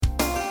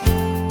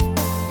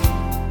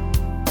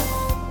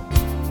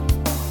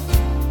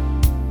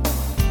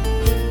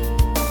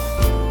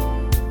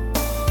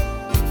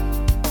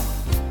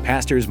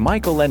Pastors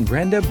Michael and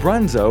Brenda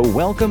Brunzo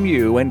welcome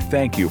you and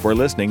thank you for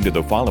listening to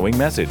the following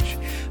message.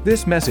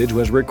 This message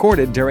was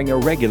recorded during a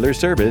regular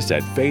service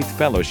at Faith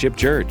Fellowship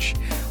Church.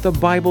 The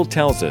Bible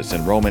tells us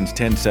in Romans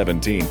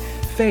 10:17,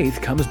 faith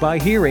comes by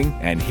hearing,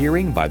 and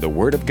hearing by the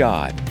Word of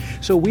God.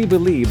 So we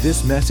believe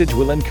this message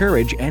will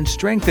encourage and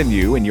strengthen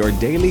you in your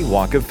daily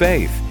walk of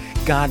faith.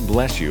 God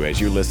bless you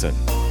as you listen.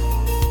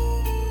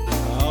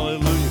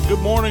 Hallelujah. Good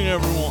morning,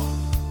 everyone.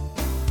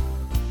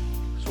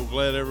 So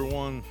glad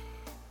everyone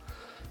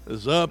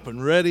is up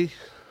and ready.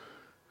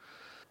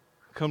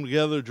 Come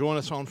together, join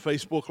us on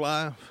Facebook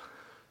Live.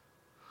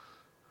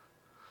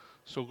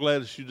 So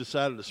glad that you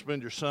decided to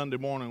spend your Sunday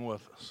morning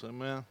with us.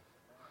 Amen.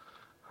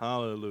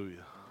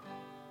 Hallelujah.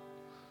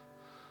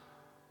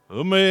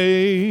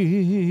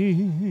 Amazing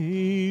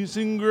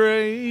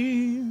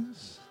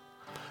grace,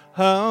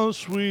 how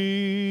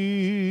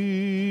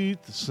sweet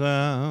the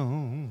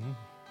sound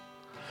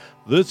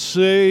that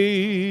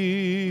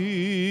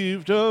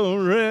saved a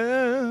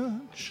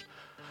wretch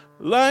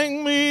like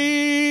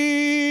me.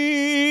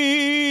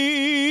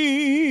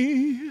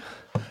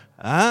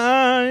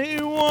 I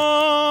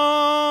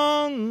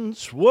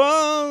once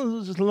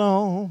was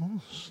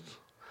lost,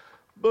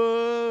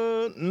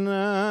 but now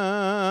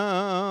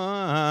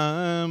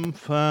I'm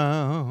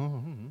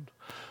found.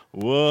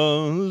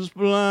 Was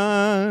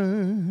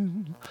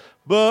blind,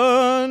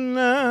 but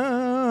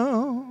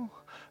now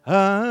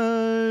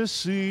I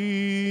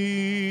see.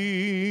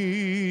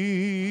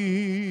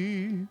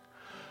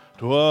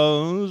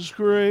 'Twas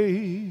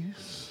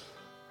grace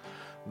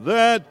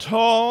that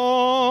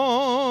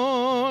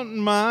taught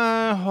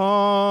my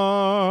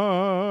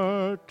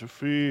heart to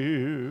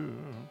fear,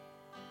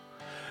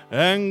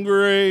 and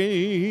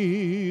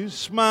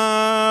grace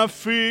my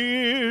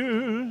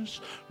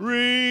fears relieved.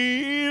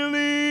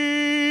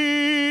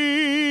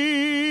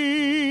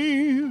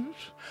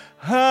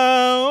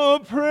 How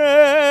precious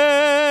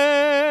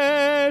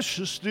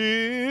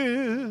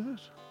did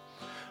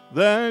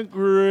that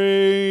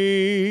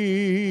grace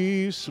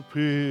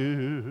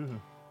appear,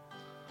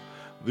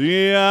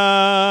 the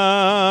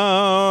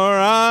hour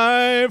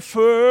I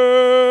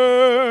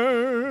first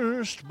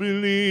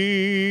believed.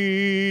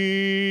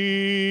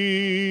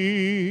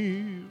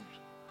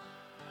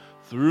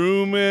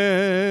 Through many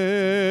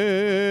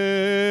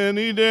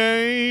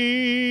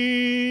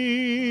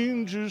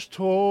dangers,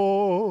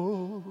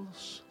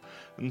 toils,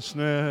 and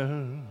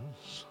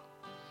snares,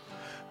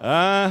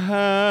 I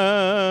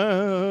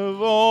have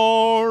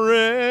already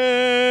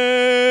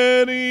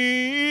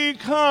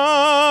come.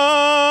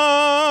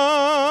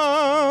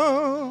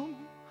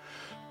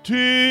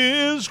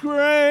 'Tis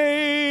grace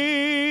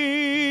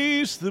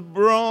that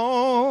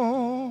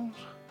brought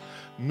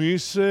me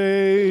safe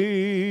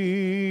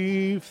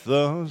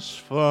thus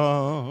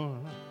far,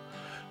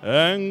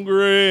 and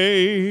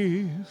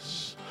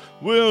grace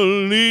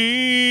will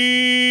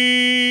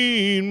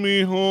lead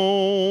me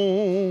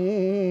home.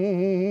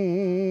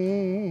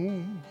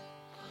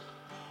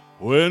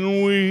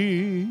 When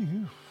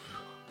we've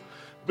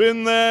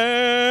been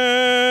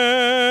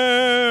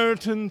there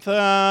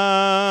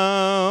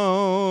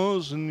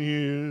 10,000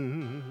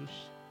 years,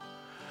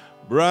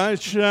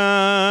 bright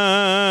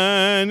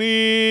shining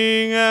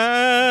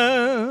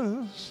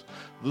as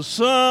the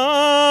sun,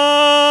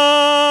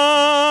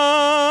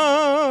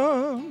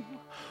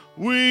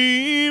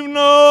 we've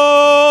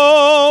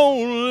no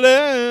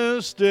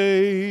less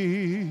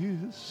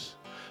days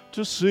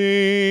to sing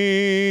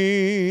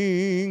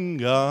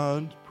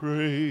God's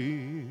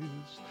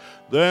praise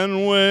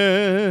than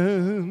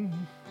when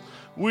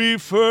we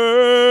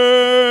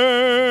first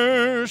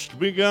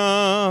begun.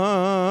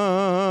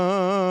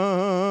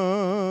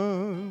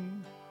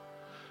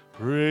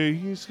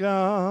 Praise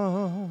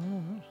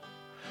God,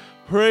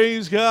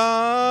 praise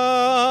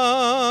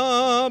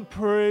God,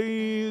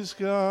 praise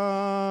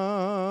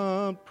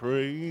God,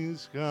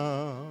 praise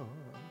God,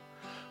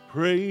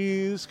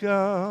 praise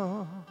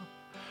God,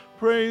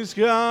 praise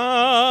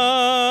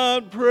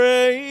God,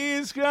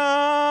 praise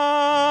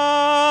God,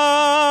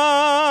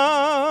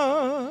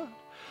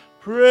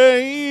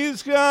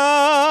 praise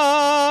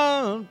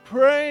God,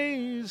 praise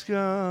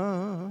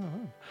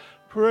God,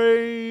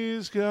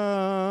 praise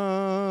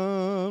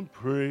God,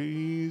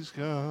 praise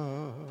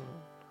God,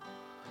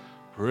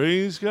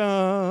 praise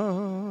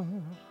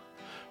God,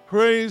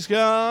 praise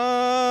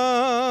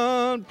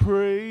God,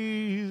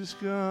 praise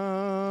God.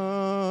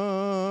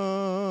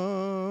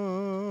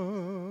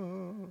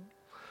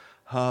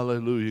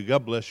 Hallelujah.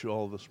 God bless you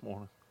all this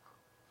morning.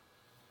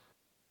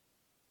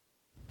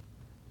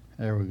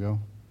 There we go.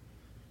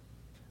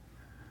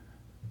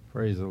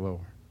 Praise the Lord.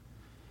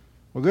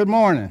 Well, good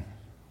morning.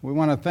 We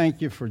want to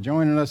thank you for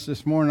joining us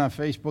this morning on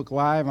Facebook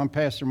Live. I'm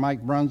Pastor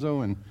Mike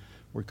Brunzo, and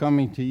we're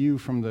coming to you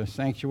from the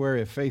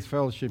sanctuary of Faith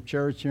Fellowship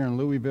Church here in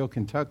Louisville,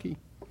 Kentucky.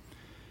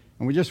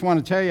 And we just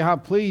want to tell you how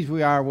pleased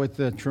we are with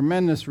the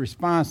tremendous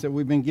response that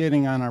we've been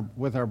getting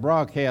with our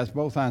broadcast,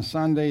 both on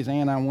Sundays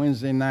and on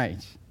Wednesday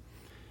nights.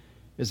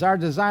 It's our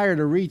desire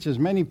to reach as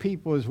many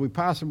people as we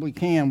possibly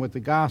can with the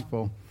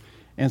gospel,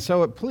 And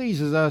so it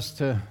pleases us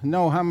to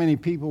know how many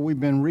people we've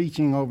been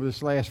reaching over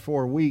this last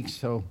 4 weeks.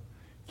 So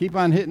keep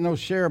on hitting those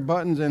share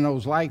buttons and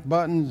those like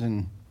buttons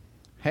and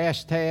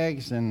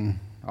hashtags and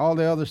all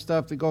the other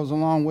stuff that goes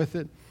along with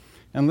it.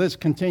 And let's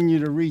continue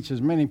to reach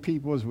as many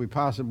people as we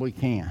possibly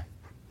can.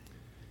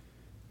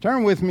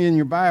 Turn with me in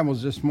your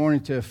Bibles this morning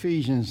to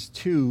Ephesians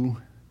 2,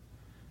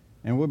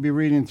 and we'll be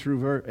reading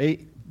through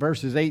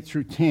verses 8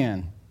 through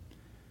 10.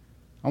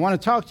 I want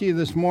to talk to you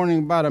this morning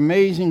about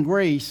amazing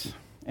grace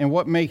and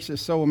what makes it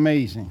so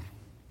amazing.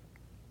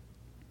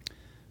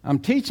 I'm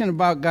teaching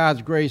about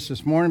God's grace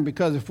this morning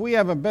because if we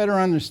have a better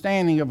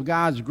understanding of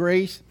God's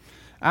grace,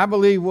 I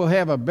believe we'll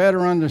have a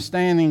better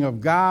understanding of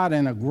God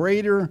and a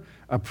greater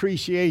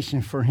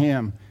appreciation for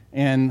Him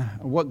and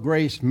what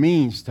grace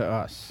means to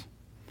us.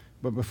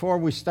 But before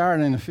we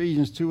start in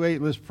Ephesians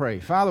 2:8, let's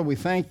pray. Father, we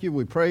thank you,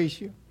 we praise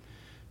you.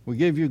 We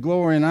give you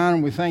glory and honor.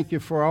 We thank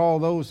you for all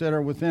those that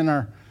are within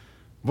our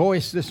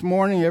voice this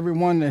morning,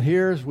 everyone that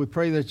hears. We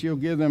pray that you'll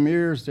give them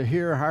ears to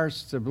hear,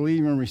 hearts to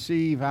believe and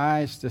receive,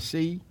 eyes to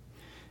see.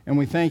 And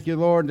we thank you,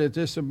 Lord, that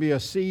this will be a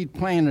seed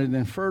planted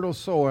in fertile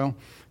soil,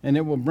 and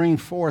it will bring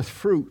forth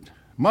fruit,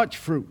 much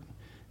fruit.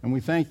 And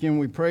we thank you and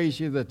we praise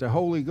you that the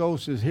Holy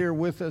Ghost is here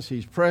with us.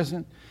 He's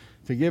present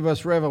to give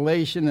us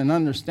revelation and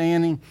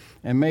understanding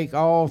and make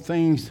all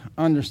things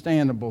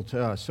understandable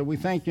to us. So we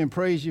thank you and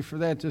praise you for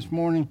that this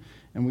morning,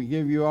 and we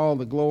give you all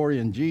the glory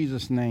in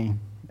Jesus'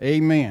 name.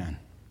 Amen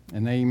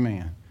and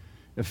amen.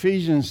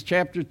 Ephesians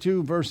chapter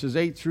 2, verses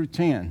 8 through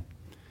 10.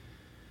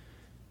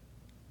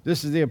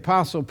 This is the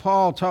Apostle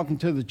Paul talking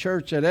to the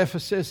church at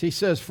Ephesus. He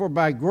says, "For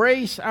by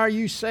grace are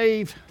you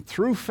saved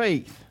through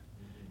faith,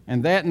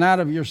 and that not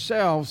of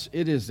yourselves,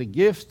 it is the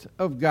gift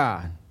of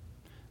God.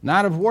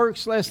 Not of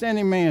works, lest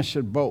any man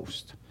should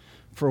boast.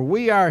 For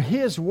we are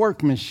his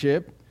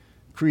workmanship,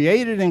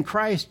 created in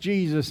Christ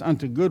Jesus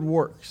unto good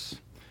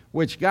works,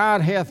 which God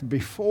hath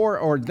before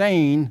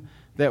ordained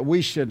that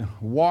we should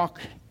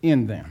walk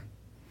in them."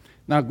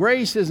 Now,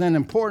 grace is an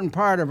important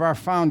part of our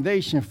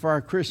foundation for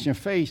our Christian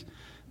faith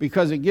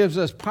because it gives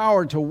us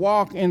power to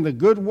walk in the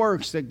good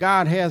works that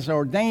God has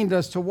ordained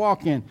us to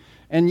walk in.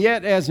 And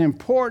yet, as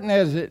important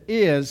as it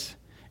is,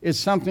 it's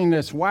something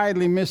that's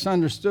widely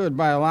misunderstood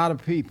by a lot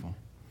of people.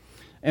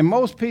 And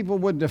most people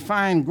would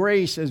define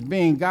grace as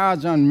being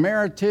God's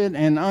unmerited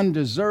and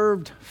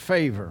undeserved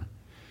favor.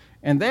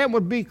 And that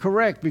would be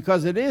correct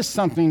because it is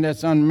something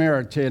that's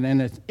unmerited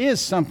and it is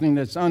something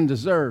that's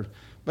undeserved.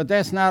 But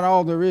that's not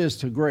all there is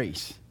to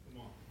grace.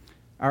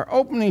 Our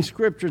opening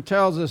scripture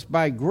tells us,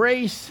 by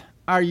grace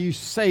are you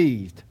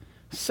saved.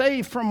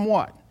 Saved from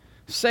what?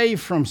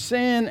 Saved from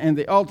sin and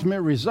the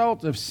ultimate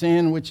result of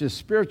sin, which is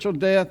spiritual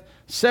death,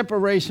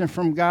 separation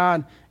from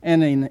God,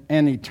 and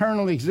an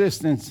eternal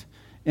existence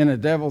in a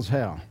devil's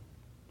hell.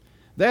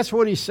 That's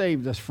what he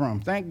saved us from.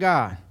 Thank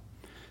God.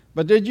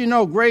 But did you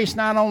know grace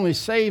not only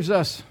saves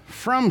us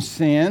from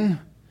sin,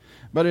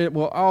 but it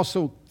will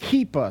also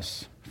keep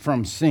us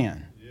from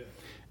sin? Yeah.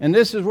 And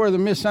this is where the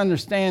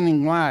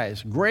misunderstanding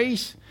lies.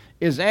 Grace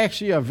is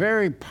actually a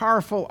very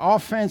powerful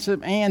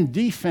offensive and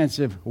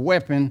defensive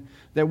weapon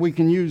that we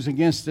can use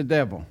against the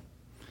devil.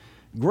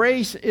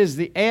 Grace is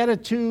the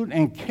attitude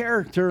and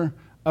character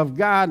of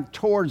God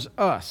towards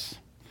us.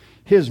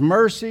 His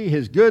mercy,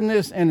 His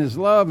goodness, and His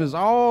love is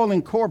all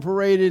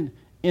incorporated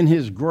in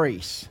His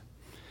grace.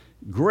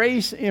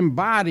 Grace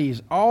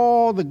embodies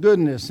all the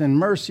goodness and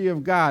mercy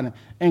of God,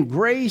 and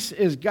grace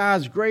is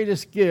God's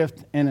greatest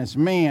gift and it's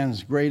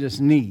man's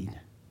greatest need.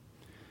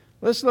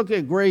 Let's look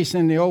at grace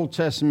in the Old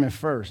Testament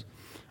first.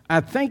 I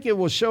think it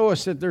will show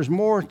us that there's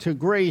more to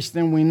grace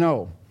than we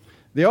know.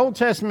 The Old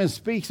Testament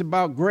speaks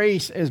about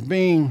grace as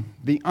being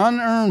the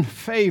unearned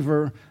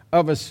favor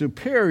of a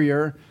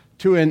superior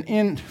to an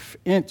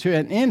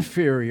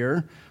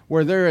inferior,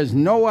 where there is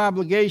no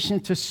obligation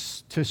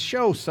to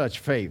show such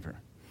favor.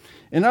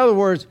 In other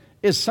words,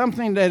 it's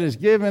something that is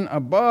given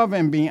above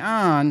and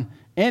beyond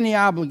any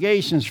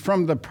obligations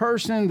from the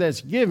person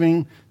that's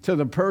giving to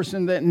the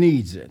person that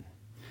needs it.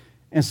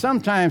 And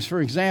sometimes,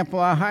 for example,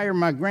 I hire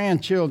my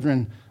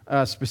grandchildren,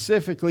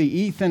 specifically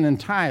Ethan and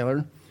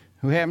Tyler,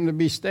 who happen to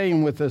be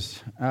staying with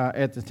us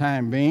at the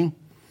time being,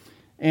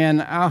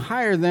 and I'll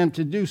hire them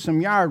to do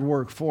some yard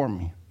work for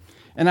me.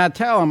 And I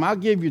tell them, I'll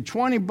give you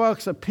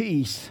 $20 a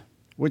piece,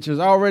 which is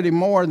already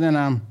more than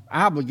I'm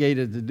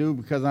obligated to do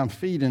because I'm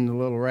feeding the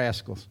little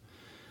rascals.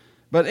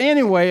 But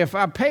anyway, if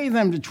I pay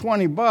them the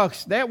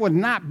 $20, that would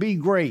not be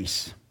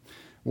grace.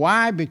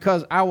 Why?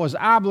 Because I was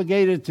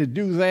obligated to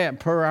do that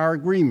per our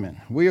agreement.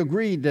 We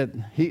agreed that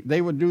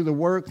they would do the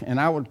work and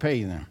I would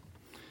pay them.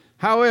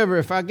 However,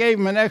 if I gave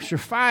them an extra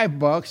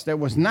 $5 that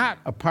was not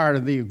a part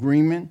of the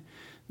agreement,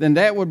 then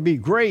that would be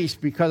grace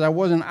because I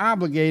wasn't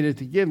obligated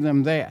to give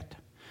them that.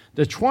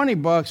 The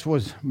 $20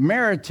 was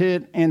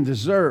merited and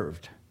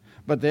deserved,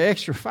 but the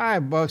extra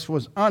 $5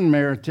 was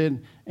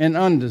unmerited and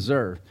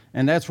undeserved.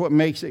 And that's what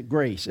makes it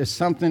grace. It's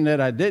something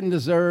that I didn't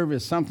deserve.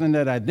 It's something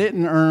that I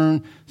didn't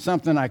earn,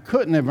 something I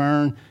couldn't have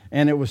earned,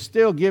 and it was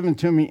still given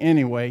to me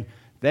anyway.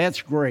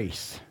 That's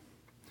grace.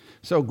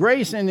 So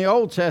grace in the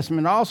Old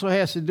Testament also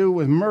has to do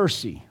with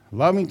mercy,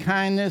 loving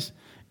kindness,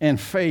 and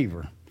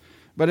favor.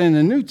 But in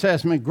the New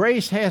Testament,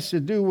 grace has to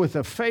do with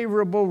a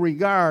favorable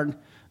regard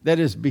that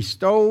is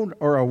bestowed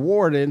or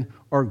awarded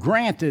or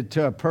granted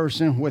to a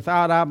person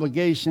without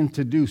obligation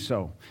to do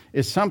so.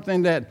 It's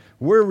something that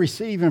we're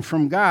receiving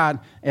from God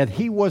that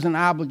He wasn't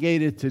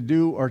obligated to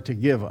do or to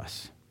give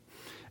us.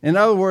 In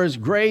other words,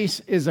 grace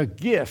is a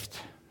gift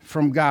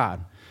from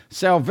God.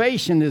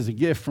 Salvation is a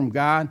gift from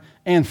God,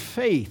 and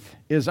faith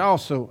is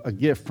also a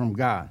gift from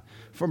God.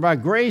 For by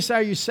grace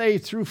are you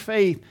saved through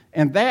faith,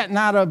 and that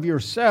not of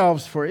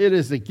yourselves, for it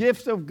is the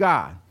gift of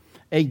God.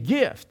 A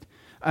gift.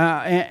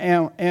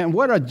 And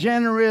what a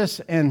generous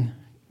and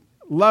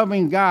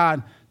loving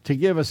God to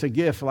give us a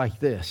gift like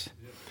this.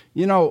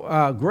 You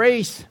know,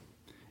 grace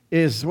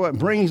is what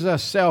brings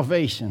us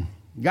salvation.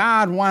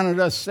 God wanted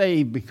us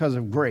saved because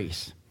of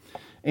grace.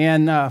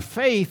 And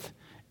faith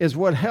is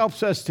what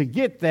helps us to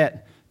get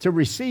that, to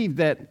receive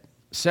that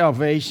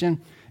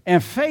salvation.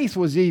 And faith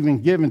was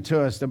even given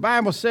to us. The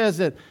Bible says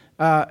that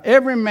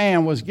every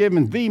man was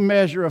given the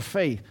measure of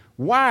faith.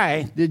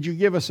 Why did you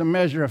give us a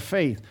measure of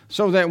faith?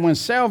 So that when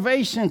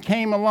salvation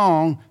came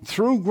along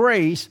through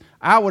grace,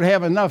 I would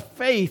have enough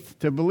faith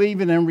to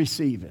believe it and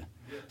receive it.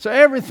 So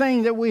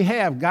everything that we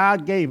have,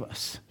 God gave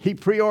us. He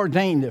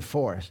preordained it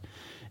for us.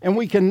 And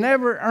we can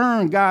never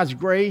earn God's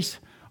grace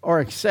or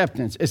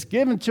acceptance. It's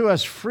given to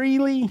us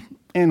freely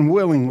and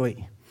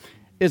willingly.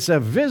 It's a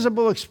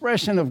visible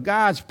expression of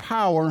God's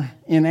power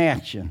in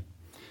action.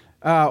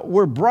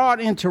 We're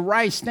brought into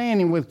right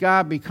standing with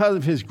God because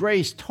of His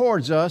grace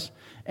towards us,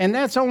 and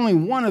that's only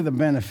one of the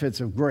benefits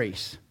of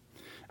grace.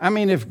 I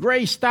mean, if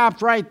grace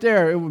stopped right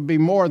there, it would be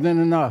more than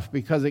enough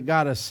because it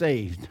got us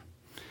saved.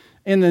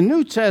 In the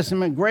New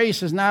Testament,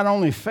 grace is not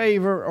only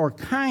favor or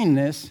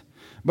kindness,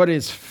 but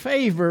it's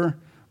favor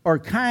or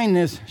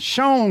kindness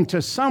shown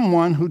to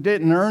someone who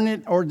didn't earn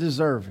it or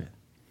deserve it.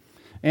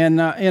 And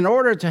in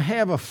order to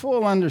have a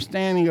full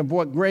understanding of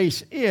what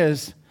grace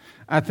is,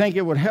 I think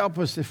it would help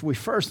us if we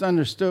first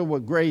understood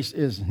what grace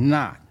is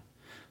not.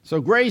 So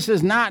grace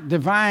is not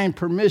divine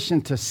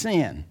permission to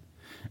sin.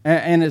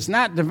 And it's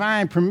not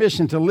divine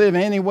permission to live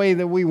any way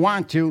that we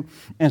want to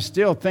and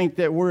still think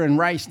that we're in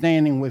right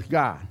standing with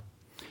God.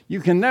 You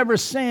can never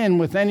sin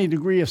with any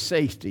degree of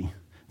safety.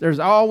 There's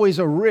always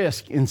a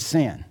risk in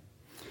sin.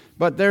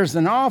 But there's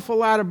an awful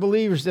lot of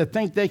believers that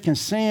think they can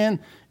sin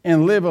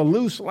and live a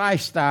loose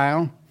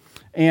lifestyle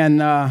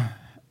and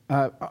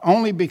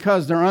only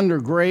because they're under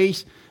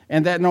grace,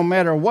 and that no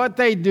matter what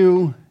they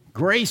do,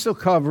 grace will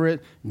cover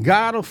it,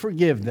 God will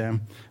forgive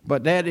them.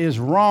 But that is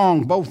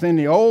wrong both in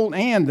the Old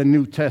and the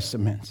New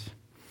Testaments.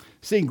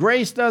 See,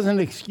 grace doesn't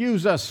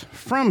excuse us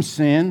from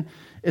sin.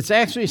 It's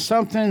actually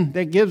something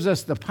that gives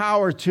us the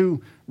power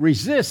to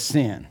resist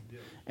sin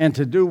and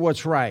to do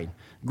what's right.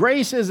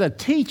 Grace is a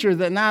teacher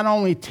that not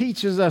only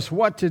teaches us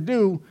what to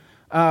do,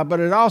 but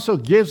it also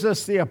gives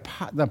us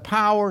the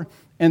power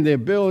and the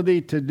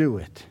ability to do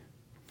it.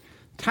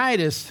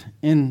 Titus,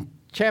 in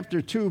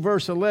chapter 2,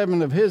 verse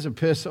 11 of his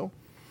epistle,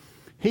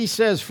 he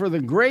says, "For the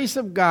grace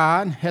of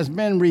God has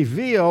been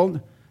revealed,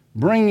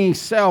 bringing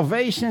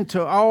salvation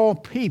to all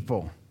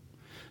people."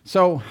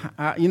 So,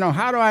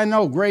 how do I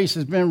know grace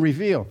has been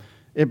revealed?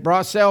 It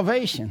brought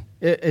salvation.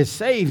 It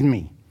saved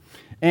me.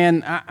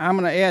 And I'm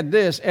going to add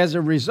this, as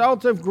a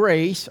result of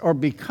grace, or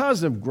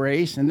because of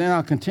grace, and then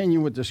I'll continue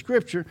with the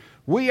scripture,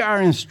 we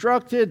are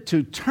instructed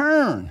to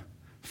turn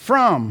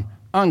from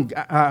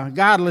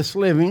godless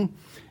living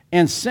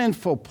and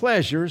sinful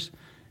pleasures.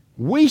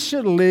 We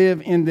should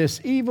live in this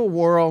evil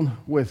world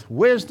with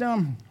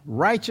wisdom,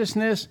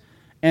 righteousness,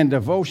 and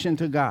devotion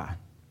to God.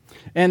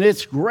 And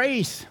it's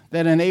grace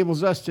that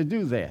enables us to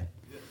do that.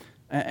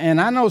 And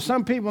I know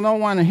some people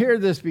don't want to hear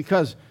this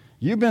because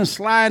you've been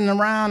sliding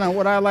around on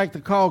what I like to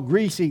call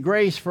greasy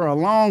grace for a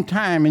long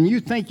time, and you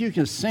think you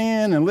can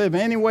sin and live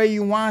any way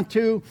you want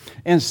to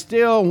and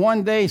still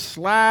one day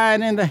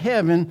slide into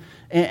heaven,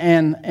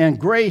 and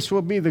grace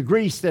will be the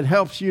grease that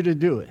helps you to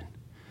do it.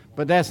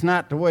 But that's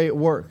not the way it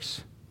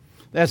works.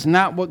 That's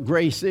not what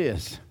grace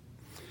is.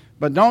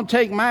 But don't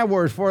take my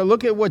word for it.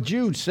 Look at what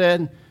Jude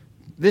said.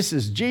 This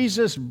is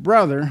Jesus'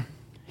 brother.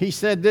 He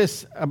said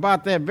this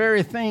about that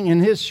very thing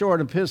in his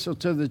short epistle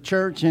to the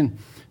church in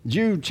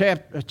Jude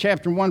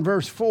chapter 1,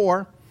 verse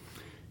 4.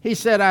 He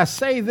said, "I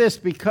say this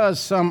because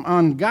some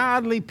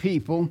ungodly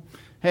people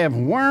have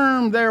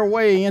wormed their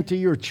way into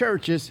your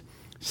churches,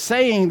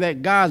 saying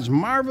that God's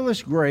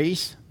marvelous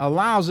grace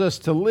allows us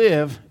to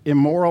live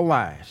immoral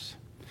lives.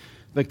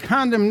 The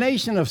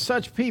condemnation of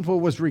such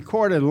people was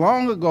recorded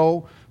long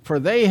ago, for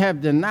they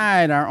have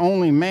denied our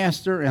only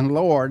Master and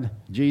Lord,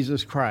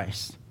 Jesus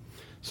Christ."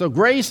 So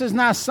grace is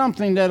not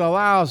something that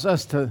allows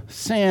us to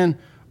sin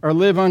or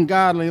live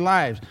ungodly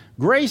lives.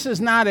 Grace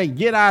is not a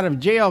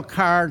get-out-of-jail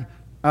card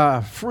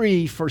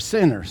free for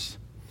sinners.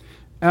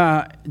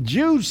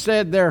 Jude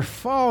said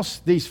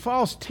these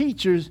false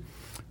teachers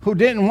who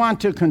didn't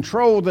want to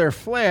control their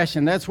flesh,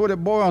 and that's what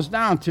it boils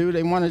down to.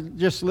 They want to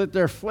just let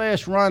their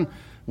flesh run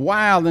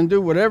wild and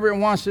do whatever it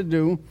wants to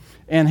do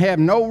and have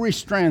no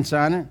restraints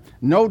on it,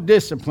 no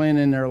discipline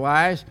in their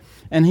lives.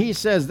 And he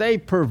says they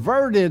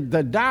perverted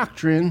the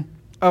doctrine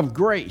of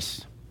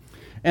grace.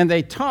 And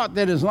they taught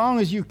that as long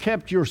as you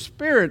kept your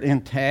spirit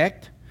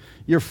intact,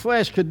 your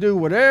flesh could do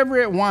whatever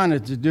it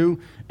wanted to do,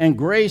 and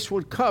grace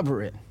would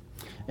cover it.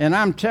 And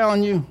I'm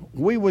telling you,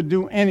 we would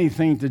do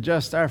anything to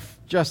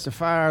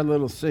justify our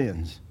little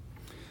sins.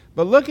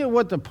 But look at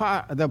what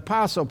the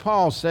Apostle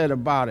Paul said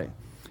about it.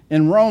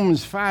 In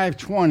Romans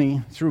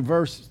 5:20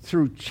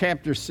 through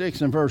chapter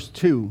 6 and verse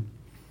 2,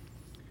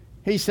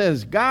 he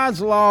says, God's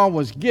law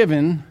was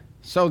given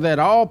so that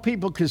all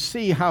people could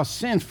see how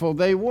sinful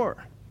they were.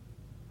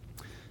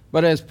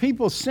 But as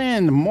people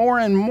sinned more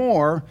and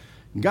more,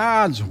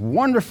 God's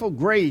wonderful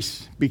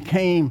grace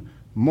became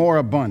more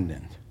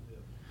abundant.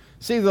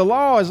 See, the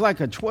law is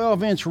like a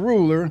 12-inch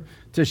ruler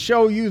to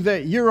show you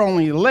that you're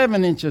only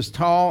 11 inches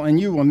tall and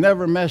you will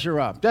never measure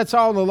up. That's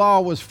all the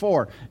law was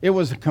for. It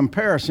was a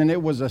comparison.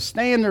 It was a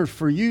standard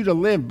for you to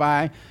live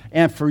by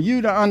and for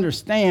you to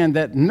understand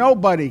that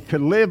nobody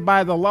could live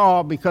by the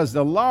law because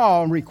the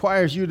law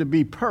requires you to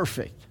be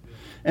perfect.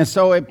 And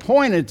so it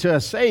pointed to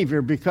a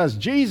Savior because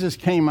Jesus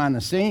came on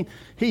the scene.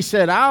 He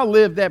said, I'll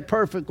live that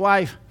perfect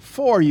life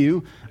for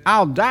you.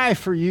 I'll die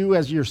for you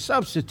as your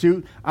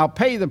substitute. I'll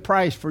pay the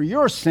price for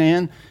your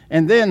sin.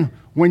 And then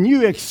when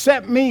you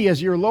accept me as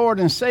your Lord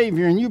and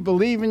Savior and you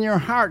believe in your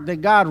heart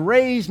that God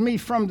raised me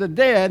from the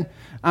dead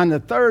on the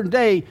third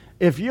day,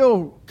 if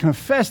you'll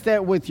confess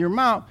that with your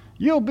mouth,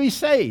 you'll be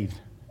saved.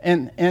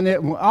 And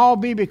it will all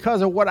be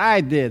because of what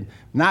I did,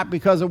 not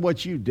because of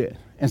what you did.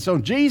 And so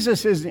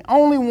Jesus is the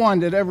only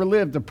one that ever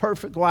lived a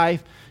perfect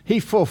life. He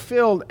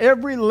fulfilled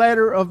every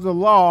letter of the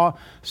law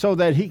so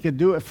that he could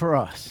do it for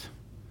us.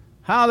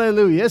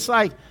 Hallelujah. It's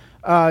like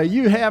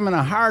you having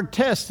a hard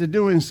test to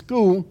do in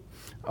school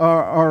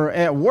or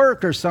at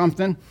work or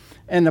something,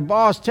 and the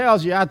boss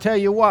tells you, I tell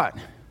you what,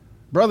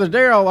 Brother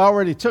Darrell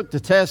already took the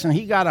test and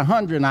he got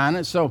 100 on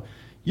it, so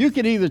you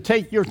could either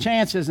take your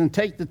chances and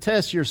take the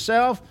test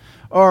yourself,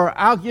 or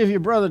I'll give you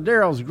Brother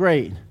Darrell's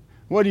grade.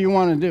 What do you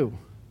want to do?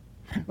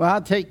 Well,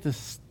 I'll take the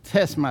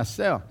test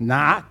myself.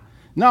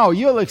 No,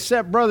 you'll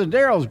accept Brother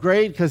Darrell's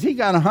grade because he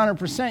got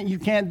 100%. You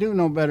can't do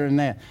no better than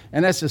that.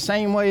 And that's the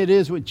same way it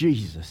is with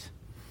Jesus.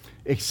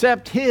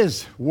 Accept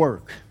his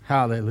work.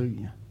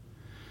 Hallelujah.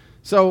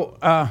 So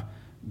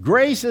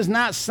grace is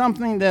not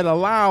something that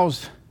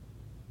allows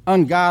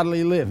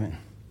ungodly living.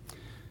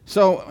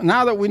 So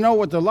now that we know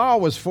what the law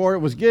was for, it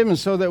was given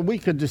so that we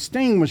could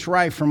distinguish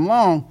right from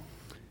wrong.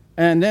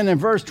 And then in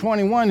verse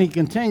 21, he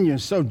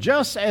continues, so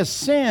just as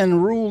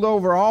sin ruled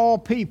over all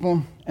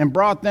people and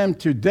brought them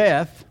to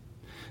death,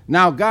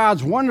 now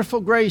God's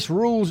wonderful grace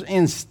rules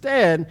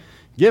instead,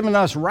 giving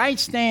us right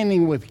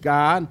standing with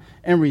God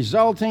and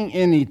resulting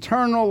in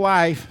eternal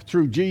life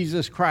through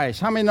Jesus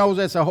Christ. How many knows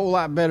that's a whole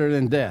lot better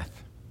than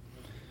death?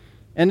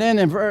 And then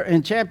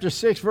in chapter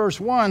 6, verse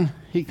 1,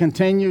 he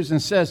continues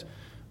and says,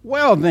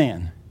 well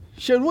then,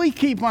 should we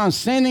keep on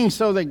sinning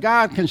so that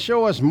God can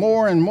show us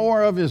more and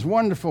more of his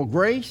wonderful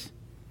grace?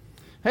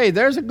 Hey,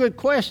 there's a good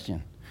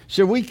question.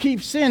 Should we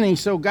keep sinning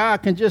so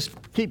God can just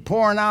keep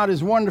pouring out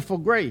his wonderful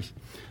grace?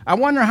 I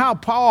wonder how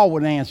Paul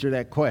would answer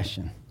that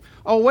question.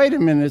 Oh, wait a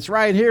minute. It's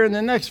right here in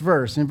the next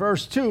verse. In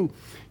verse 2,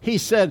 he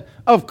said,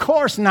 of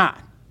course not.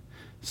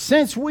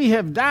 Since we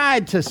have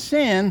died to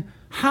sin,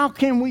 how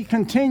can we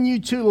continue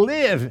to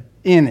live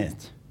in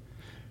it?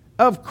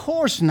 Of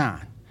course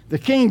not. The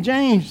King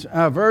James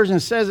Version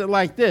says it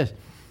like this.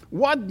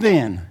 What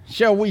then?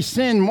 Shall we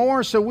sin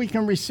more so we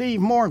can receive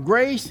more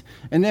grace?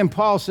 And then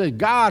Paul said,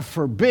 God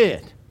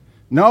forbid.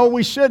 No,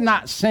 we should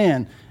not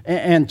sin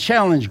and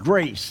challenge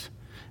grace.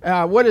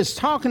 What it's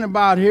talking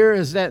about here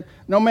is that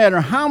no matter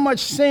how much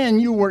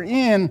sin you were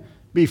in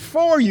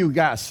before you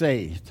got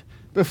saved,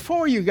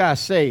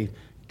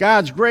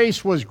 God's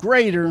grace was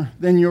greater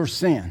than your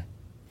sin.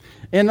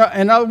 In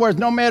other words,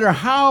 no matter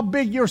how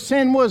big your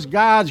sin was,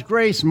 God's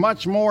grace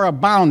much more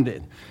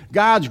abounded.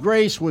 God's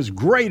grace was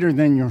greater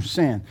than your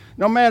sin.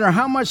 No matter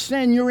how much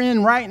sin you're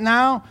in right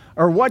now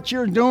or what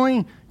you're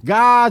doing,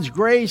 God's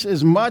grace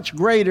is much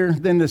greater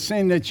than the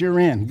sin that you're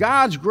in.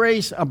 God's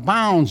grace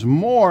abounds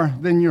more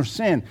than your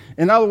sin.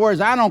 In other words,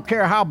 I don't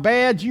care how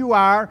bad you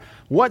are,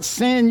 what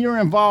sin you're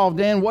involved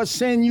in, what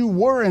sin you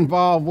were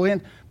involved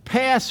with,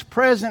 past,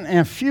 present,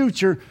 and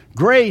future,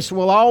 grace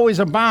will always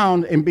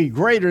abound and be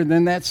greater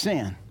than that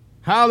sin.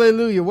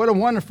 Hallelujah. What a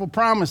wonderful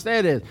promise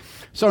that is.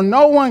 So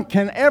no one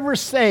can ever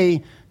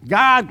say,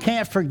 God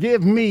can't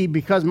forgive me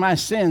because my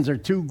sins are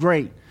too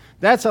great.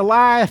 That's a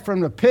lie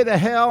from the pit of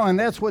hell, and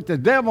that's what the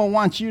devil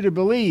wants you to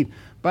believe.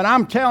 But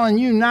I'm telling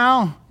you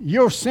now,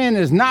 your sin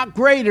is not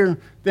greater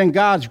than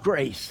God's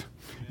grace.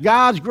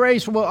 God's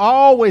grace will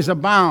always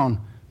abound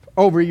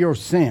over your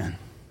sin.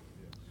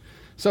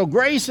 So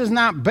grace is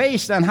not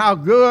based on how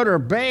good or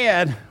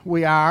bad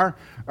we are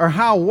or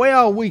how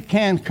well we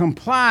can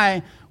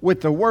comply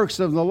with the works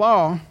of the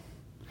law.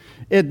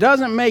 It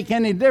doesn't make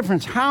any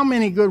difference how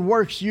many good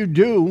works you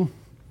do.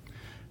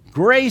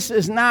 Grace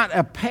is not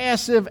a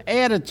passive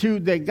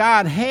attitude that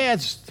God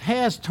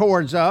has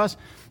towards us.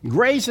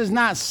 Grace is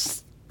not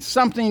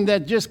something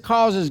that just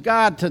causes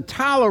God to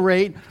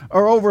tolerate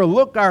or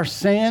overlook our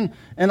sin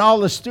and all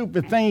the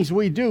stupid things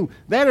we do.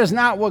 That is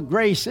not what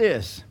grace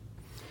is.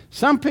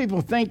 Some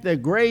people think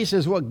that grace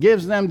is what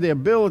gives them the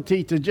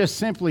ability to just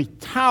simply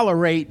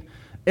tolerate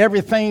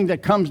everything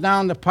that comes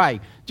down the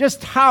pike.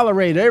 Just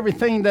tolerate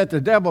everything that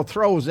the devil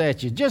throws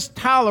at you. Just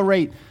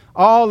tolerate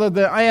all of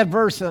the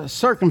adverse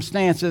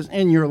circumstances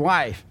in your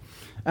life.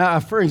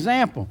 For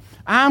example,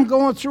 I'm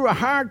going through a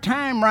hard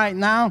time right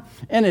now,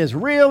 and it's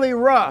really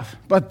rough.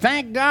 But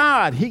thank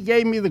God he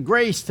gave me the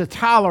grace to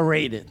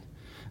tolerate it.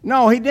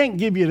 No, he didn't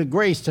give you the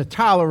grace to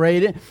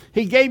tolerate it.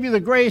 He gave you the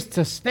grace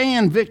to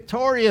stand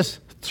victorious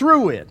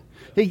through it.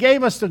 He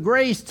gave us the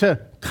grace to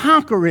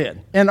conquer it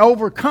and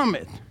overcome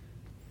it.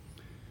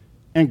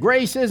 And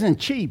grace isn't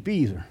cheap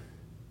either.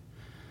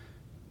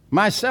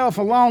 Myself,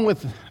 along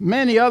with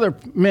many other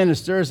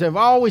ministers, have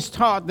always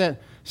taught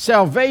that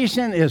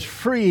salvation is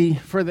free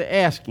for the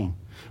asking.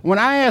 When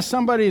I ask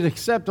somebody to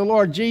accept the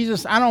Lord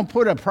Jesus, I don't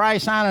put a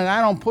price on it.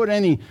 I don't put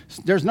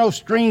there's no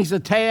strings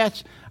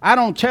attached. I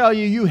don't tell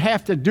you you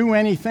have to do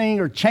anything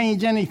or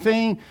change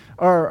anything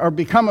or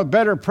become a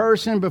better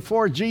person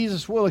before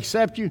Jesus will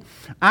accept you.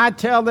 I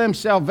tell them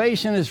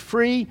salvation is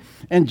free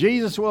and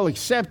Jesus will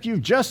accept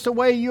you just the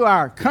way you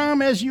are.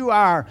 Come as you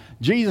are.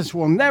 Jesus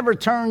will never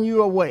turn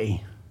you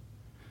away.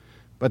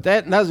 But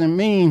that doesn't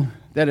mean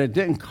that it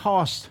didn't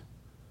cost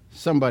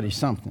somebody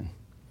something.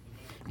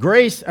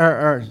 Grace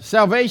or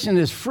salvation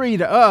is free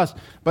to us,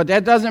 but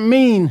that doesn't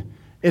mean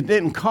it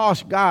didn't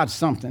cost God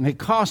something. It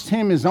cost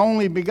him his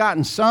only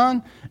begotten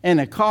Son, and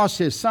it cost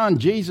his Son,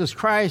 Jesus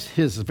Christ,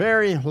 his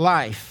very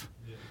life.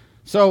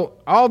 So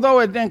although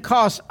it didn't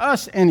cost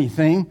us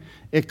anything,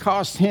 it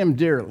cost him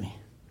dearly.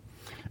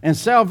 And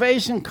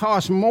salvation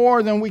costs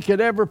more than we could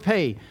ever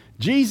pay.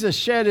 Jesus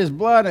shed his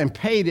blood and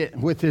paid it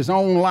with his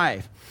own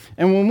life.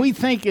 And when we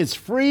think it's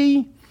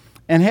free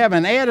and have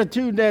an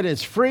attitude that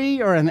it's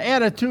free or an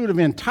attitude of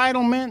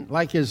entitlement,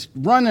 like is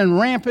running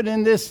rampant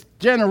in this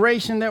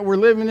generation that we're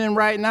living in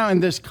right now, in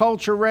this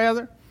culture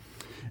rather,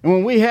 and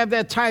when we have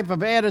that type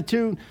of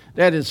attitude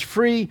that is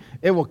free,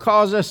 it will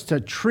cause us to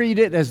treat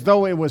it as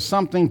though it was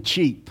something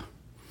cheap.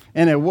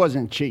 And it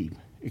wasn't cheap.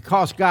 It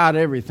cost God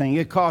everything.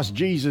 It cost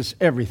Jesus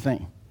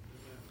everything.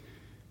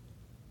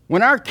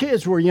 When our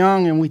kids were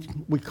young and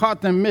we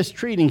caught them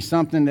mistreating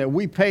something that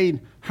we paid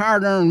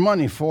hard-earned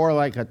money for,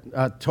 like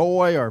a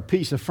toy or a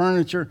piece of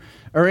furniture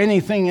or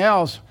anything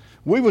else,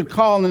 we would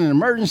call an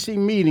emergency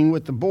meeting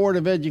with the Board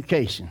of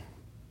Education.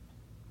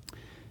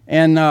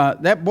 And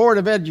that Board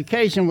of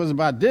Education was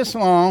about this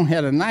long,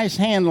 had a nice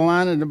handle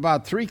on it,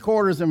 about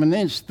 3/4 of an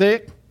inch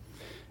thick,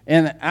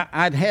 and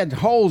I'd had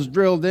holes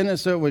drilled in it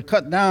so it would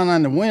cut down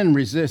on the wind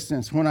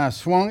resistance when I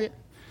swung it.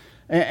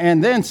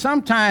 And then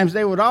sometimes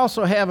they would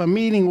also have a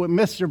meeting with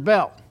Mr.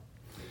 Belt.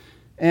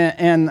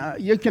 And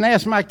you can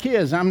ask my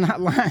kids, I'm not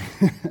lying.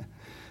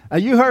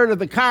 You heard of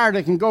the car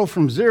that can go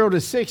from 0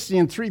 to 60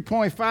 in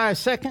 3.5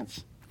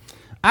 seconds?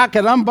 I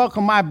could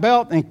unbuckle my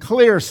belt and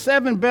clear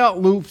 7 belt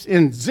loops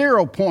in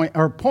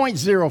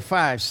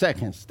 0.05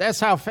 seconds. That's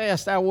how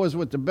fast I was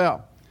with the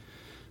belt.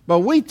 But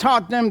we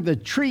taught them to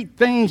treat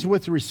things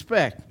with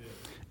respect,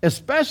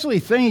 especially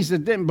things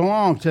that didn't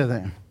belong to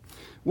them.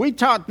 We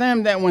taught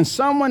them that when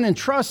someone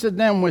entrusted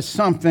them with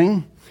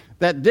something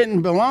that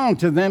didn't belong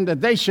to them, that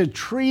they should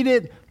treat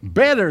it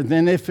better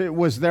than if it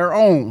was their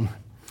own.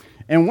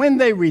 And when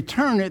they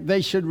return it,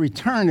 they should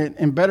return it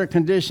in better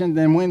condition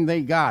than when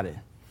they got it.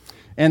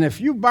 And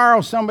if you borrow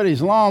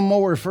somebody's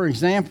lawnmower, for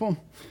example,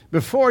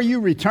 before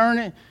you return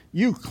it,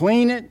 you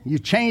clean it, you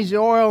change the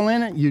oil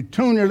in it, you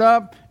tune it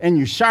up, and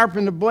you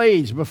sharpen the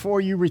blades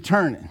before you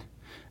return it.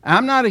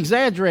 I'm not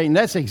exaggerating.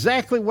 That's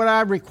exactly what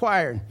I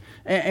required.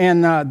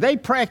 And they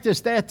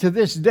practice that to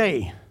this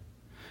day.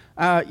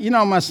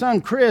 My son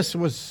Chris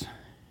was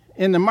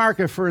in the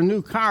market for a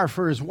new car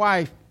for his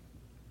wife.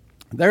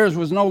 Theirs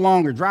was no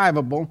longer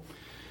drivable.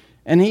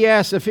 And he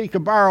asked if he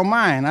could borrow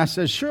mine. I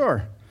said,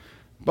 sure.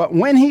 But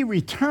when he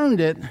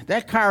returned it,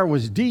 that car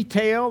was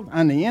detailed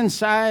on the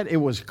inside. It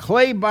was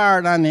clay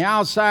barred on the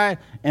outside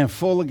and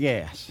full of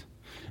gas.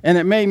 And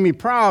it made me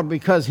proud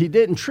because he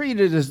didn't treat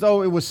it as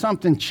though it was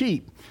something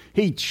cheap.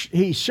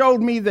 He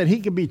showed me that he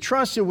could be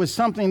trusted with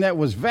something that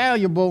was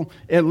valuable,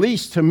 at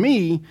least to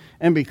me,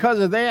 and because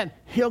of that,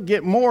 he'll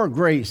get more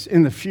grace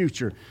in the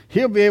future.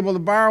 He'll be able to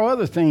borrow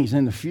other things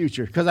in the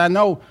future because I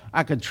know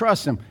I could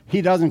trust him.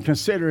 He doesn't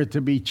consider it to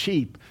be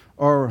cheap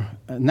or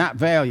not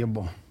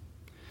valuable.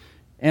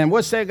 And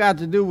what's that got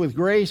to do with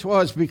grace?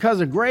 Well, it's because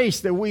of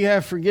grace that we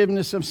have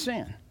forgiveness of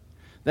sin.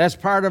 That's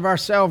part of our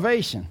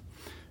salvation.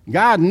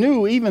 God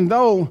knew, even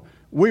though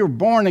we were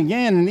born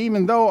again, and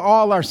even though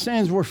all our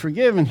sins were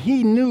forgiven,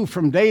 he knew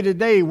from day to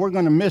day we're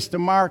going to miss the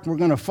mark, we're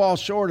going to fall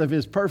short of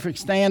his perfect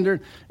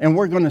standard, and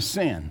we're going to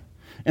sin.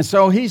 And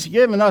so he's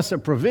given us a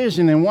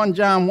provision in 1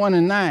 John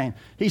 1:9.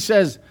 He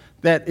says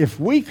that if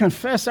we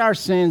confess our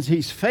sins,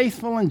 he's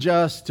faithful and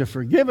just to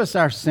forgive us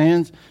our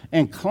sins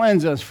and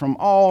cleanse us from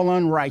all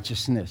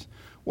unrighteousness.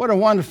 What a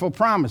wonderful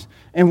promise.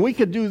 And we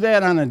could do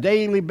that on a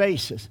daily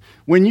basis.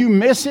 When you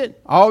miss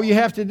it, all you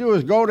have to do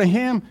is go to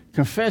Him,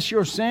 confess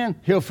your sin.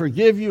 He'll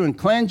forgive you and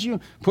cleanse you,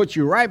 put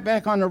you right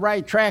back on the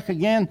right track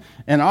again,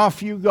 and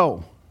off you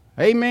go.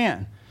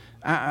 Amen.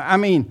 I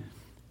mean,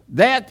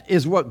 that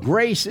is what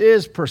grace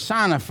is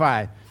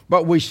personified.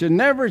 But we should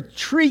never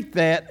treat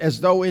that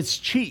as though it's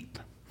cheap.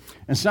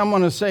 And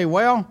someone will say,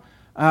 well,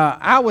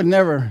 I would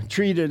never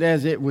treat it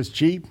as it was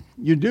cheap.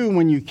 You do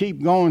when you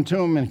keep going to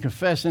Him and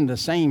confessing the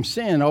same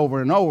sin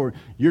over and over.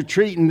 You're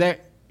treating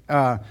that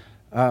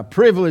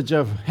privilege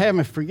of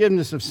having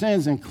forgiveness of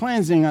sins and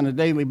cleansing on a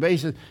daily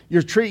basis.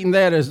 You're treating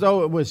that as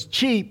though it was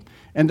cheap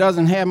and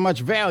doesn't have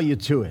much value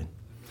to it.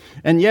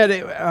 And yet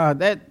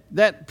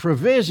that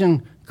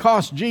provision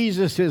cost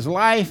Jesus His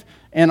life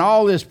and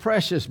all His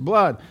precious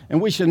blood.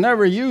 And we should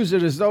never use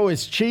it as though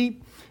it's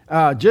cheap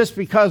just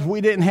because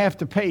we didn't have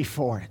to pay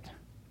for it.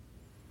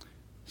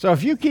 So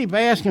if you keep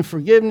asking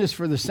forgiveness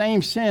for the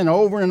same sin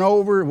over and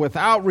over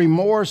without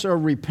remorse or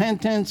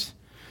repentance,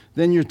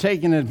 then you're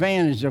taking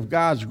advantage of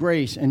God's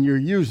grace and you're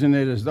using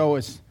it as though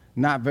it's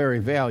not very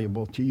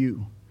valuable to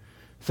you.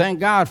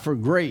 Thank God for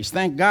grace.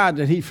 Thank God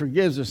that He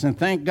forgives us, and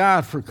thank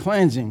God for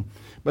cleansing.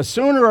 But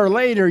sooner or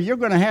later, you're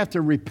going to have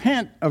to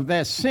repent of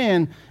that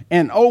sin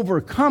and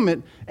overcome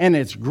it, and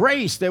it's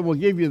grace that will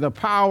give you the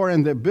power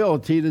and the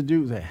ability to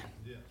do that.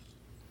 Yes.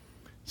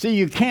 See,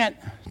 you can't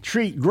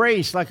treat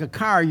grace like a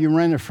car you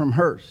rented from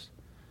Hearst.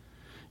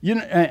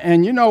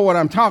 And you know what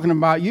I'm talking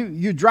about.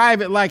 You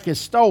drive it like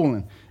it's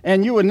stolen,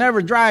 and you would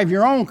never drive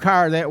your own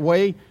car that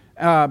way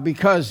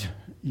because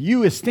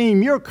you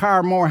esteem your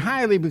car more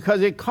highly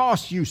because it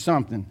costs you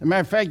something. As a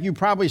matter of fact, you're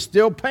probably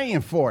still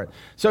paying for it.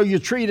 So you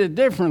treat it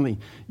differently.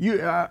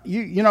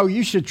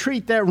 You should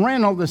treat that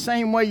rental the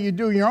same way you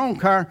do your own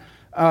car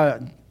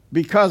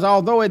because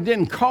although it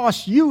didn't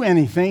cost you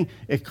anything,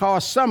 it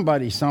cost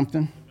somebody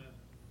something.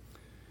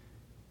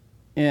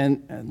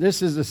 And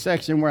this is the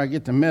section where I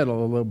get to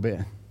meddle a little bit.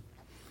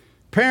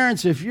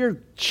 Parents, if your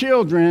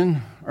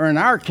children, or in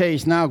our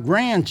case now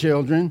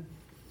grandchildren,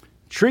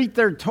 treat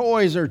their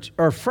toys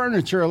or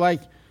furniture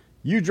like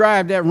you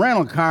drive that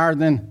rental car,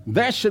 then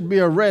that should be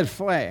a red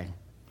flag.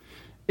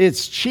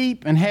 It's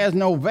cheap and has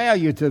no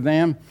value to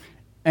them,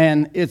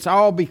 and it's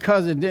all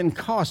because it didn't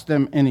cost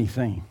them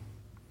anything.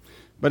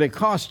 But it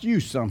cost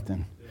you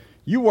something.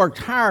 You worked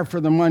hard for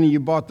the money you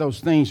bought those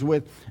things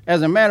with.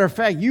 As a matter of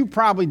fact, you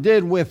probably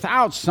did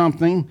without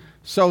something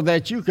so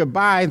that you could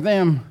buy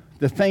them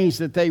the things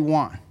that they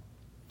want.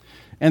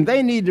 And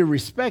they need to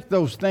respect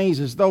those things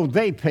as though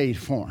they paid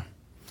for them.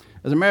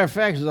 As a matter of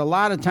fact, there's a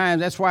lot of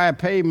times, that's why I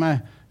pay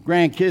my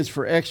grandkids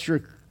for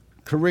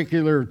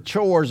extracurricular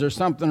chores or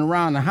something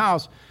around the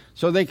house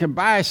so they can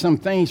buy some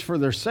things for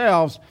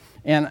themselves.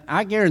 And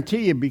I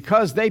guarantee you,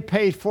 because they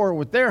paid for it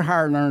with their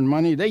hard-earned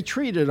money, they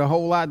treat it a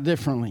whole lot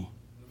differently.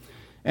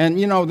 And,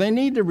 they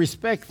need to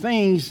respect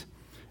things,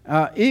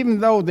 even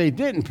though they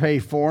didn't pay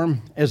for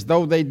them, as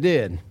though they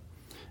did.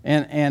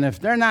 And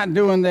if they're not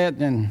doing that,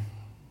 then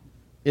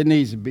it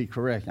needs to be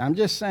correct. I'm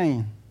just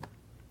saying.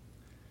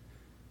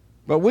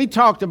 But we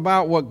talked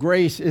about what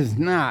grace is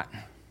not.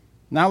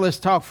 Now let's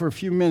talk for a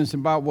few minutes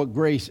about what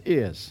grace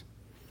is.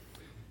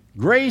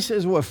 Grace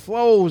is what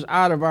flows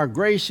out of our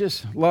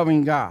gracious,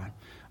 loving God.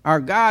 Our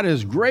God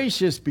is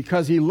gracious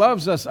because He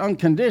loves us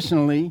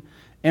unconditionally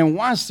and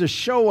wants to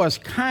show us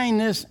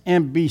kindness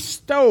and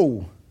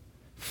bestow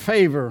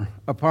favor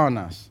upon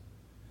us.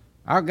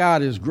 Our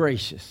God is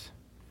gracious.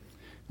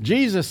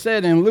 Jesus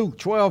said in Luke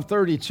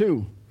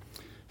 12:32,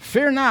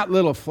 "Fear not,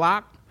 little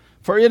flock,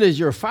 for it is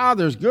your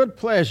Father's good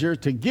pleasure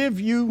to give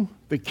you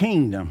the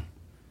kingdom."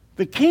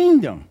 The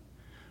kingdom.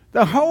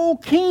 The whole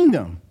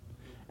kingdom.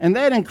 And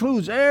that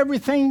includes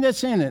everything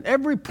that's in it.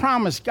 Every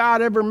promise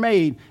God ever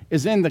made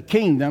is in the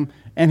kingdom,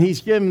 and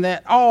He's given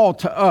that all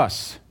to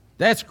us.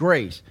 That's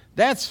grace.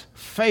 That's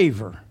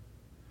favor.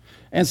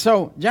 And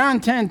so John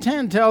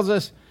 10:10 tells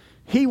us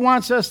He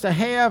wants us to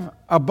have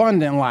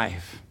abundant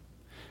life.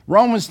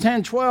 Romans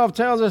 10:12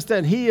 tells us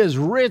that He is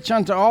rich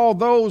unto all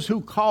those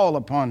who call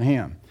upon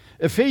Him.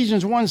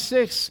 Ephesians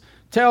 1:6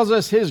 tells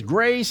us His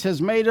grace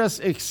has made us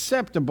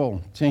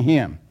acceptable to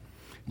Him.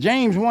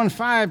 James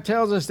 1:5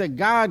 tells us that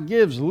God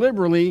gives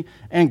liberally,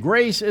 and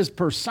grace is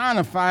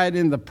personified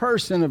in the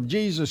person of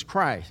Jesus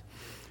Christ.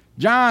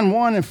 John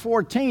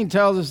 1:14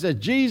 tells us that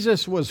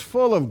Jesus was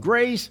full of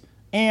grace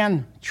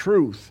and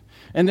truth.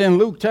 And then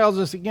Luke tells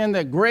us again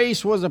that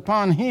grace was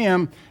upon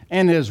Him,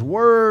 and His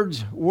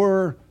words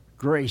were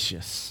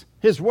gracious.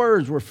 His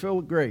words were filled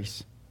with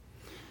grace.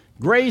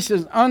 Grace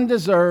is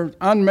undeserved,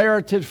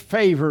 unmerited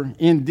favor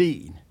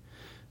indeed.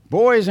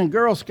 Boys and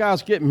Girl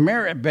Scouts get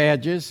merit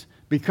badges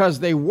because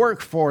they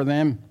work for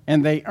them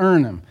and they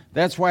earn them.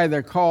 That's why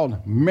they're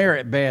called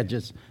merit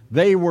badges.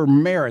 They were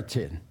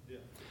merited.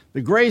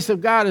 The grace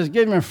of God is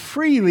given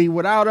freely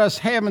without us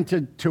having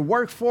to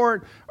work for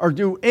it or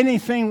do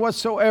anything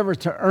whatsoever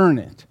to earn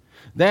it.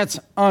 That's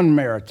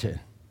unmerited.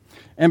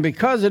 And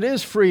because it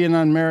is free and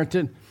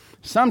unmerited,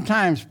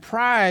 sometimes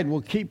pride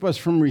will keep us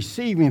from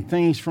receiving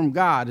things from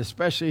God,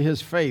 especially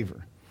His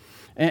favor.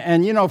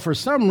 And you know, for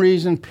some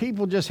reason,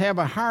 people just have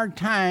a hard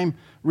time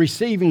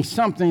receiving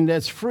something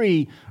that's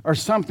free or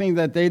something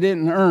that they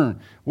didn't earn.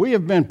 We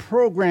have been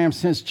programmed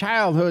since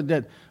childhood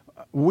that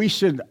we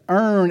should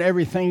earn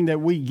everything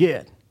that we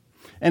get.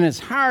 And it's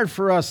hard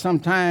for us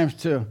sometimes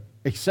to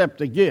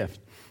accept a gift.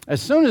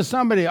 As soon as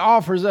somebody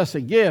offers us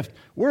a gift,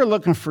 we're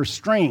looking for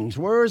strings.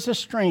 Where's the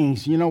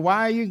strings? You know,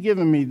 why are you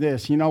giving me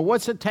this? You know,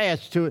 what's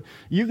attached to it?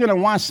 You're going to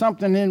want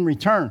something in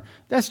return.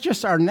 That's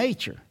just our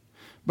nature.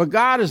 But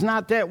God is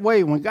not that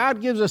way. When God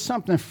gives us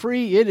something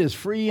free, it is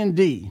free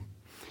indeed.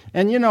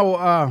 And, you know,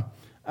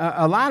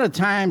 a lot of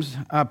times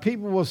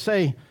people will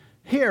say,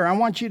 here, I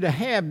want you to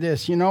have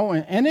this, you know.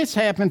 And it's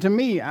happened to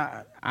me.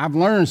 I've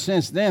learned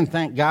since then,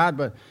 thank God.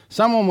 But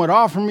someone would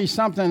offer me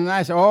something, and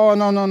I say, oh,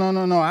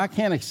 no, I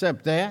can't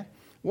accept that.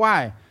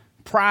 Why?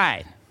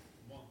 Pride.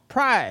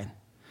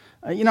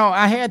 You know,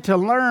 I had to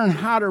learn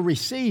how to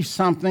receive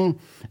something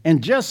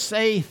and just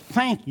say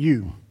thank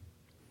you.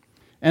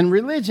 And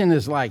religion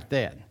is like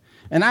that.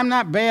 And I'm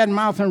not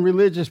bad-mouthing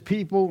religious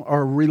people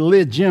or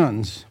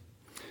religions.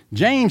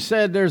 James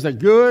said there's a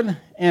good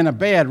and a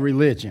bad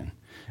religion.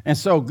 And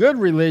so good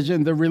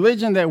religion, the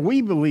religion that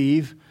we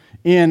believe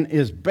in,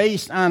 is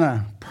based on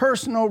a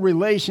personal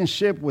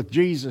relationship with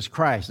Jesus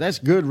Christ. That's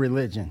good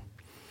religion.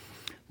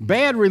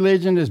 Bad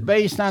religion is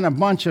based on a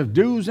bunch of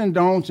do's and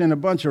don'ts and a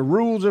bunch of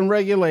rules and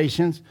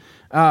regulations.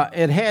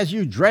 It has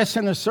you dress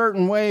in a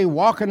certain way,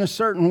 walk in a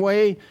certain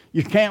way.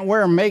 You can't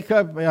wear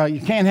makeup.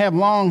 You can't have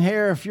long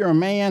hair if you're a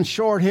man,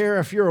 short hair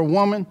if you're a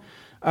woman.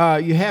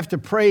 You have to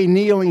pray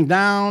kneeling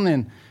down,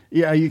 and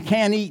you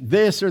can't eat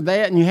this or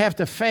that, and you have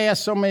to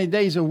fast so many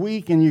days a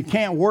week, and you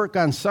can't work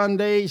on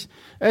Sundays.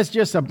 That's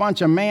just a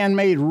bunch of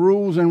man-made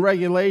rules and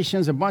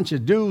regulations, a bunch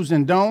of do's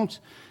and don'ts.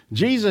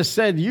 Jesus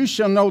said, you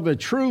shall know the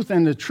truth,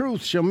 and the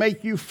truth shall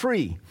make you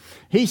free.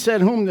 He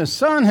said, whom the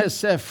Son has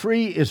set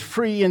free is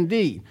free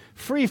indeed.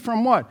 Free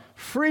from what?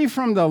 Free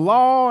from the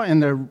law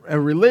and the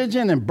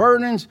religion and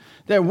burdens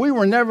that we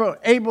were never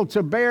able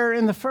to bear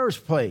in the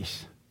first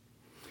place.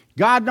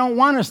 God don't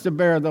want us to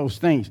bear those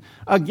things.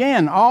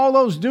 Again, all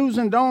those do's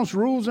and don'ts,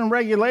 rules and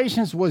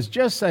regulations was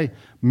just a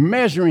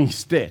measuring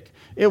stick.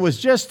 It was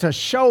just to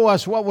show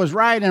us what was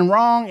right and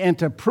wrong and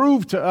to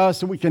prove to us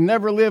that we can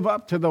never live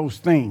up to those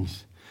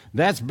things.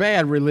 That's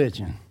bad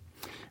religion.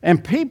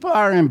 And people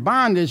are in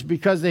bondage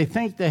because they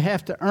think they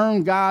have to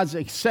earn God's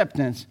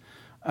acceptance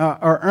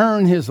or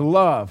earn his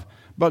love.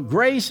 But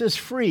grace is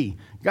free.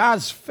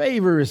 God's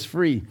favor is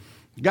free.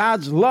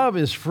 God's love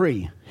is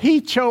free. He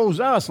chose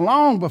us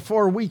long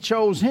before we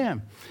chose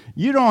him.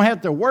 You don't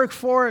have to work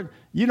for it.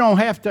 You don't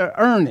have to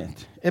earn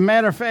it. As a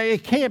matter of fact,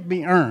 it can't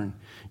be earned.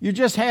 You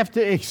just have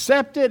to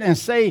accept it and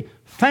say,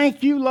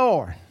 thank you,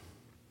 Lord.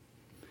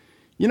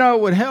 You know,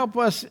 it would help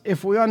us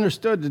if we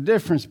understood the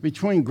difference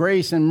between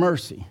grace and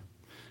mercy.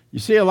 You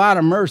see a lot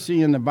of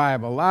mercy in the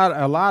Bible,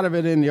 a lot of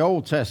it in the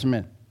Old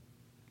Testament.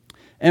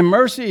 And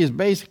mercy is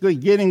basically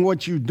getting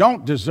what you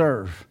don't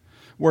deserve,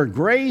 where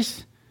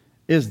grace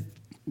is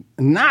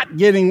not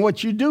getting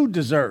what you do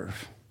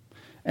deserve.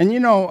 And you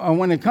know,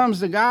 when it comes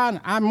to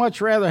God, I'd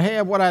much rather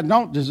have what I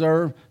don't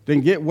deserve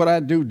than get what I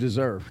do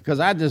deserve, because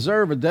I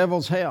deserve a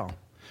devil's hell.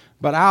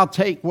 But I'll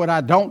take what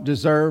I don't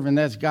deserve, and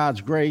that's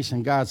God's grace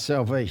and God's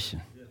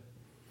salvation.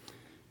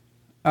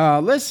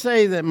 Let's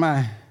say that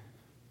my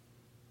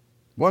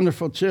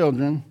wonderful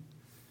children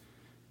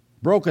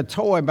broke a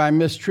toy by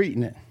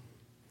mistreating it.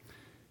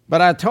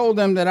 But I told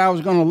them that I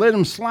was going to let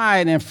them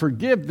slide and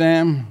forgive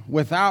them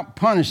without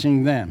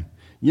punishing them.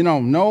 You know,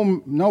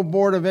 no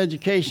Board of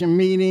Education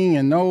meeting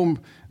and no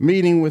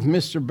meeting with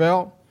Mr.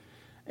 Belt.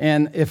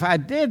 And if I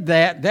did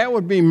that, that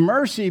would be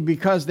mercy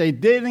because they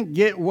didn't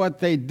get what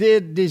they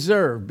did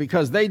deserve,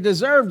 because they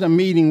deserved a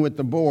meeting with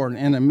the board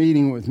and a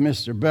meeting with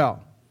Mr. Belt.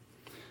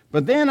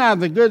 But then out of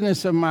the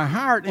goodness of my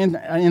heart, in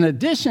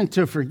addition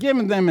to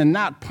forgiving them and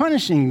not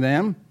punishing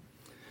them,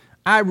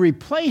 I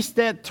replaced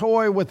that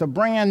toy with a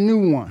brand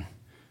new one.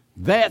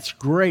 That's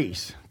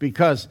grace,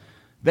 because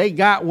they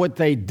got what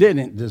they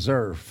didn't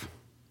deserve.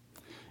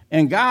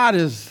 And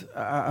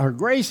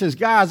grace is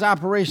God's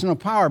operational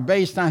power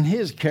based on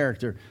his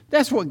character.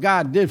 That's what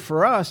God did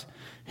for us.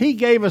 He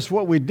gave us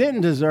what we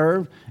didn't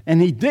deserve,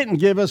 and he didn't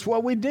give us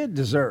what we did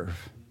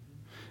deserve.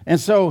 And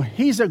so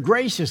he's a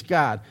gracious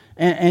God.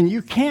 And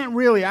you can't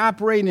really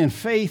operate in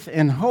faith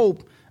and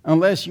hope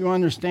unless you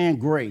understand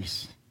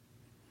grace.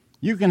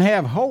 You can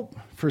have hope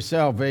for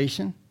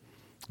salvation.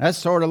 That's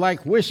sort of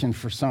like wishing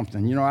for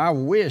something. You know, I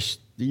wish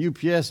the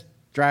UPS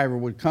driver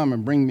would come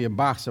and bring me a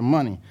box of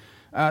money.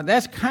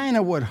 That's kind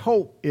of what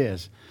hope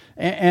is.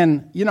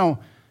 And, you know,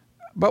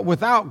 but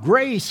without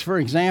grace, for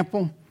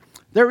example,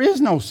 there is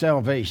no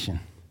salvation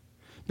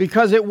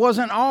because it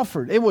wasn't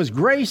offered. It was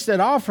grace that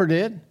offered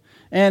it,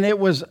 and it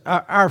was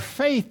our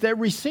faith that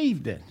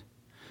received it.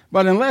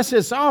 But unless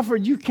it's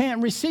offered, you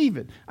can't receive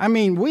it. I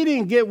mean, we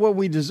didn't get what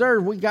we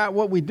deserved. We got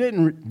what we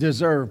didn't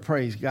deserve,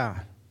 praise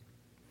God.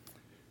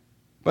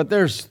 But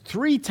there's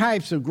 3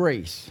 types of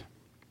grace.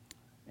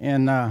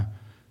 And I'm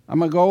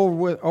going to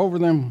go over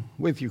them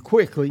with you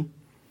quickly.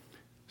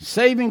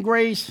 saving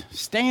grace,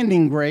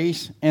 standing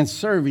grace, and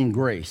serving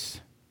grace.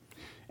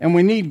 And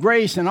we need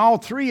grace in all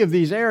three of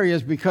these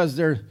areas because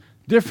there are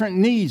different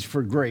needs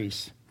for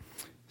grace.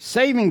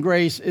 Saving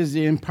grace is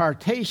the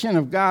impartation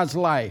of God's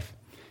life.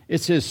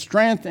 It's His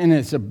strength and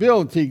His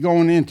ability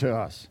going into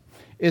us.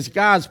 It's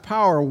God's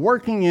power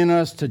working in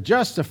us to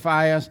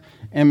justify us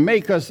and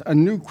make us a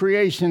new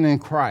creation in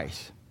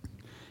Christ.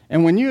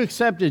 And when you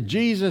accepted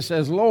Jesus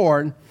as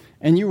Lord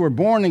and you were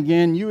born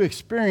again, you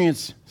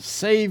experienced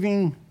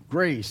saving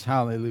grace.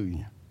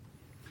 Hallelujah.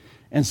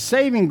 And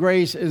saving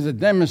grace is a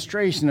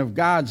demonstration of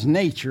God's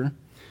nature,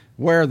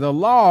 where the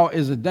law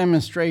is a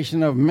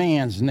demonstration of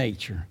man's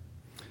nature.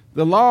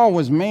 The law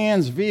was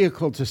man's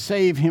vehicle to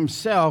save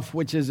himself,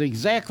 which is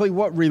exactly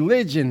what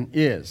religion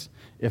is.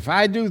 If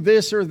I do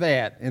this or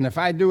that, and if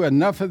I do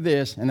enough of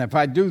this, and if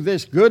I do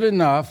this good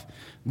enough,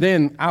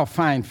 then I'll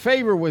find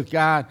favor with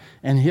God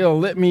and He'll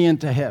let me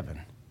into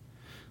heaven.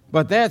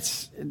 But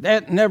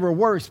that never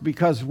works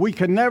because we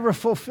can never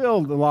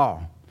fulfill the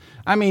law.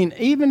 I mean,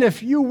 even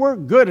if you were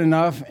good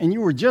enough and you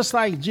were just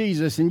like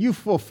Jesus and you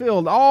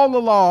fulfilled all the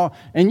law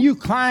and you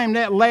climbed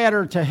that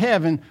ladder to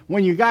heaven,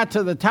 when you got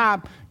to the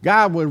top,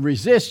 God would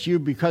resist you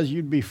because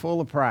you'd be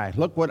full of pride.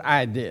 Look what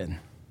I did.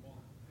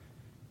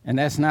 And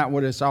that's not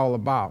what it's all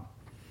about.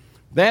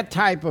 That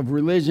type of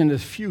religion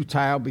is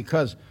futile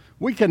because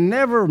we can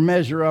never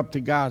measure up to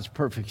God's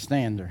perfect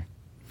standard.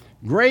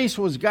 Grace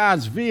was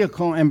God's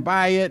vehicle, and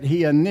by it,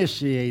 He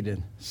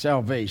initiated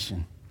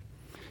salvation.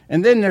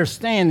 And then there's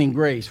standing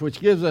grace, which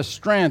gives us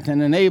strength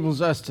and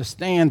enables us to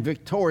stand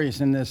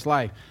victorious in this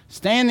life.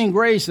 Standing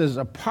grace is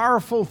a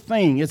powerful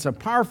thing. It's a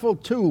powerful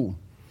tool.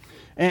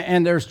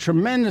 And there's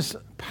tremendous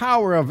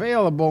power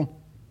available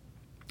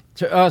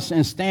to us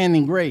in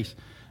standing grace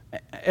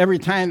every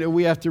time that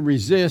we have to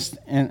resist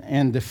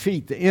and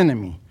defeat the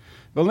enemy.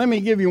 But let me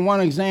give you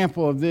one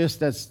example of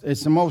this.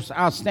 It's the most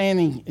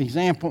outstanding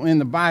example in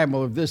the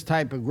Bible of this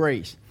type of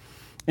grace.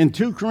 In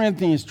 2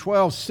 Corinthians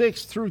 12,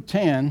 6 through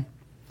 10,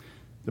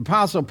 the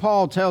Apostle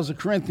Paul tells the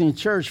Corinthian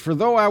church, "For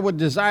though I would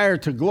desire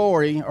to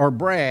glory or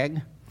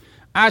brag,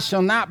 I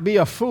shall not be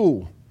a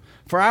fool,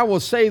 for I will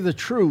say the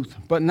truth.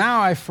 But now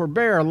I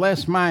forbear,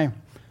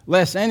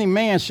 lest any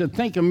man should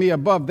think of me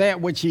above that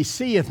which he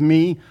seeth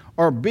me,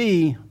 or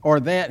be, or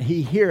that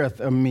he heareth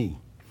of me.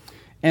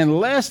 And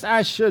lest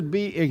I should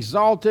be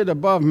exalted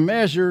above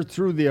measure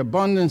through the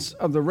abundance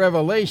of the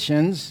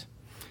revelations."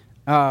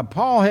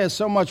 Paul has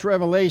so much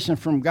revelation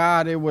from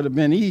God, it would have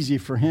been easy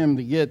for him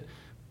to get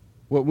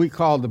what we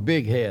call the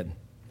big head.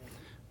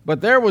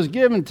 "But there was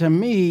given to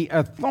me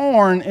a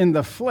thorn in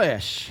the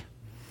flesh,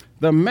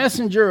 the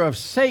messenger of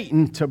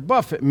Satan to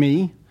buffet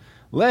me,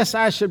 lest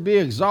I should be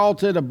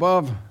exalted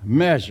above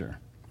measure."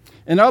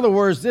 In other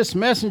words, this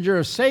messenger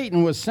of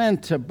Satan was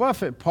sent to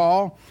buffet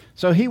Paul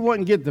so he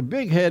wouldn't get the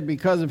big head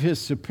because of his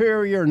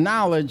superior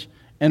knowledge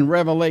and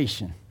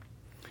revelation.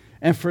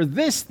 And for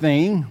this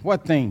thing,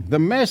 what thing? The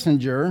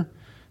messenger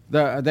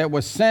that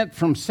was sent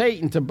from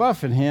Satan to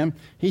buffet him,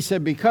 he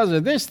said, "Because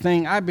of this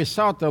thing I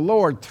besought the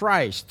Lord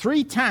thrice,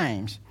 3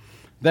 times,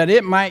 that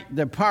it might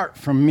depart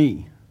from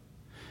me.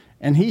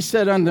 And he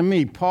said unto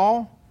me,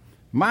 Paul,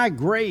 my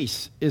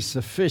grace is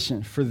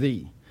sufficient for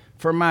thee,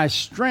 for my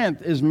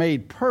strength is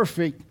made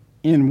perfect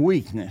in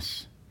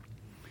weakness."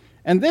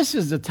 And this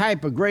is the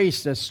type of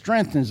grace that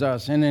strengthens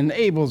us and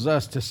enables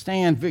us to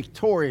stand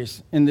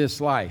victorious in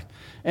this life.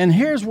 And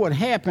here's what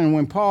happened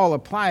when Paul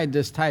applied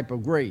this type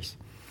of grace.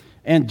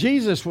 And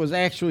Jesus was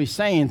actually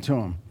saying to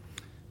him,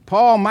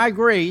 "Paul, my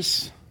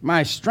grace,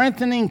 my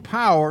strengthening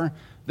power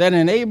that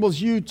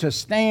enables you to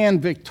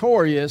stand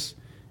victorious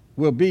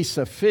will be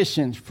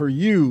sufficient for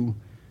you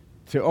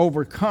to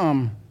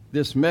overcome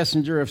this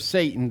messenger of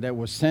Satan that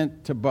was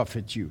sent to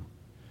buffet you."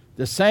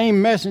 The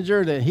same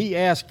messenger that he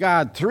asked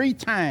God 3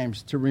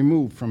 times to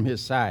remove from his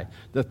side,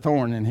 the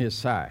thorn in his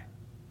side.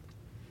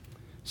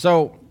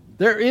 So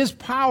there is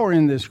power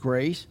in this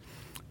grace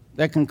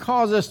that can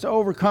cause us to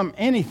overcome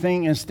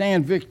anything and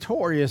stand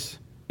victorious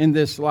in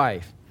this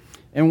life.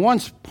 And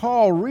once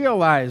Paul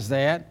realized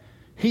that,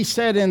 he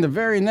said in the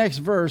very next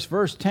verse,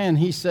 verse 10,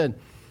 he said,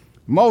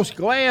 "Most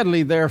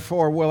gladly,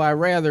 therefore, will I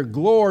rather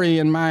glory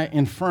in my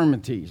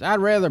infirmities." I'd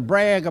rather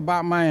brag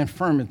about my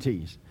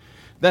infirmities,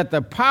 "that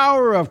the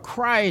power of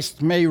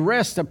Christ may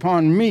rest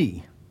upon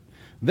me.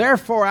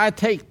 Therefore I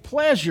take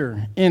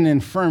pleasure in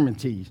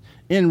infirmities,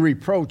 in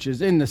reproaches,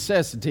 in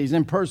necessities,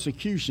 in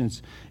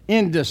persecutions,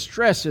 in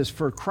distresses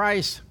for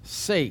Christ's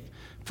sake.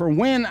 For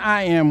when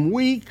I am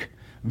weak,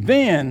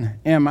 then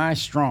am I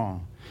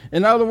strong."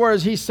 In other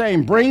words, he's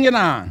saying, bring it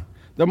on.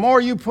 The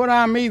more you put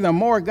on me, the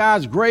more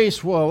God's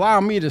grace will allow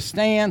me to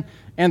stand.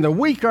 And the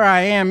weaker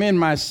I am in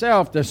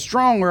myself, the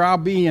stronger I'll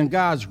be in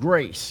God's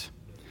grace.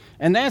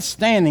 And that's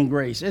standing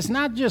grace. It's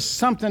not just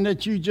something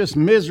that you just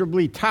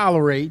miserably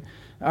tolerate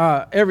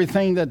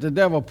everything that the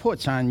devil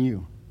puts on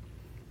you.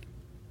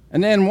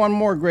 And then one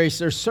more grace,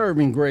 there's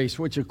serving grace,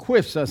 which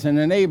equips us and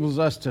enables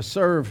us to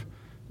serve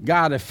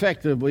God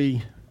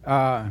effectively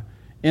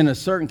in a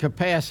certain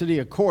capacity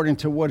according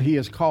to what he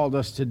has called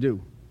us to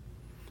do.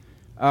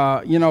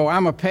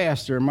 I'm a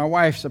pastor, my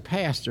wife's a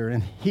pastor,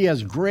 and he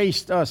has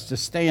graced us to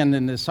stand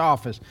in this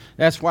office.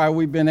 That's why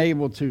we've been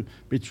able to,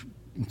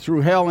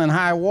 through hell and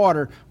high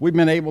water, we've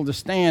been able to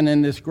stand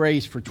in this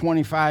grace for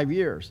 25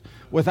 years.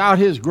 Without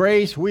his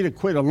grace, we'd have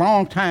quit a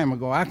long time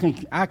ago. I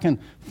can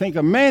think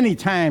of many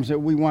times that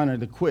we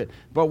wanted to quit,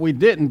 but we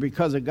didn't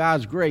because of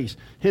God's grace.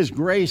 His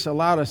grace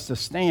allowed us to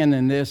stand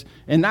in this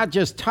and not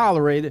just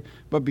tolerate it,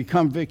 but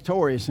become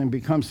victorious and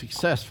become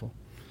successful.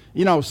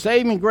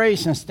 Saving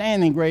grace and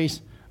standing grace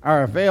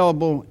are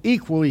available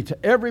equally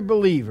to every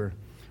believer,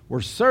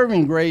 where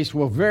serving grace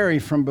will vary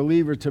from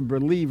believer to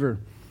believer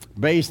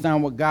based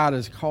on what God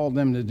has called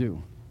them to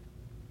do.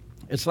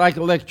 It's like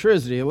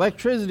electricity.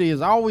 Electricity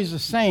is always the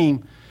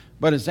same,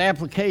 but its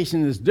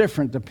application is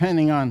different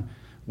depending on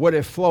what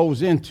it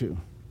flows into.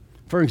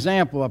 For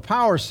example, a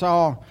power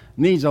saw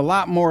needs a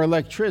lot more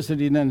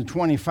electricity than a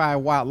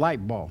 25-watt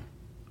light bulb.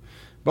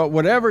 But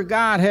whatever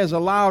God has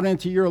allowed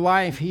into your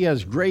life, he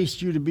has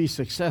graced you to be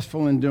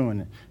successful in doing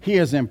it. He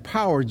has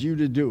empowered you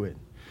to do it.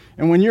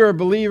 And when you're a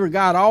believer,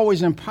 God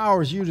always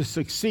empowers you to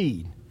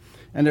succeed.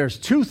 And there's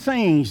two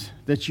things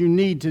that you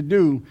need to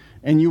do,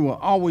 and you will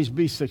always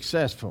be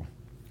successful.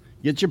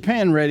 Get your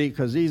pen ready,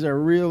 because these are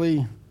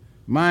really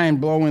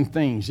mind-blowing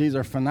things. These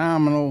are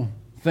phenomenal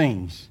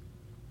things.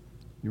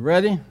 You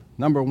ready?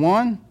 Number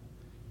 1,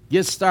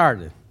 get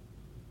started.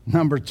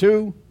 Number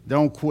 2,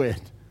 don't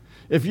quit.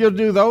 If you'll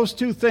do those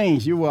two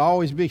things, you will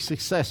always be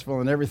successful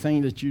in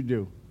everything that you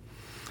do.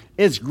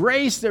 It's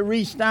grace that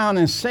reached down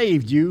and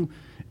saved you.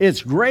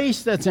 It's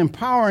grace that's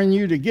empowering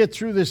you to get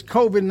through this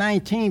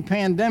COVID-19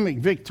 pandemic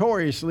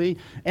victoriously.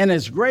 And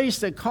it's grace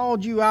that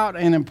called you out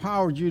and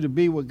empowered you to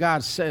be what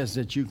God says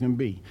that you can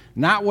be.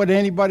 Not what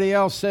anybody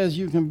else says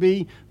you can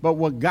be, but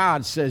what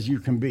God says you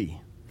can be.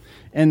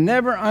 And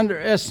never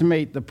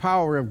underestimate the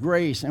power of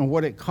grace and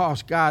what it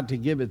cost God to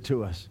give it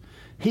to us.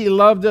 He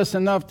loved us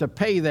enough to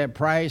pay that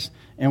price,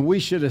 and we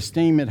should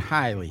esteem it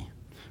highly.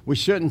 We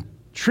shouldn't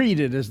treat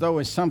it as though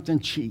it's something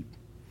cheap.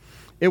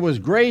 It was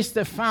grace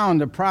that found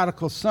the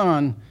prodigal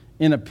son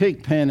in a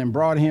pig pen and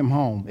brought him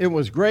home. It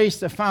was grace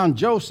that found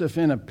Joseph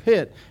in a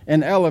pit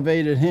and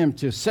elevated him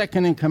to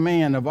second in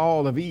command of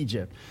all of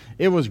Egypt.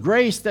 It was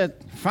grace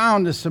that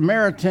found the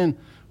Samaritan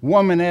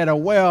woman at a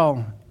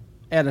well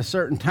at a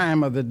certain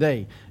time of the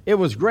day. It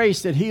was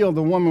grace that healed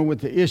the woman with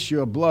the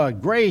issue of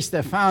blood. Grace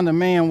that found the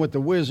man with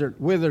the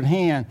withered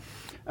hand.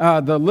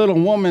 The little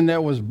woman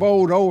that was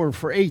bowled over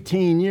for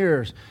 18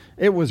 years.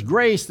 It was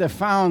grace that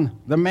found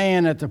the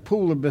man at the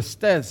pool of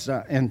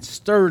Bethesda and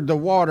stirred the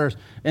waters.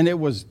 And it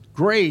was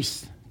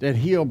grace that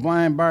healed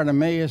blind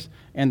Bartimaeus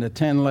and the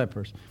 10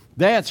 lepers.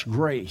 That's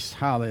grace.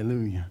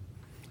 Hallelujah.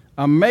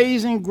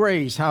 Amazing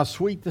grace, how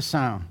sweet the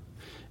sound.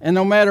 And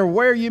no matter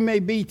where you may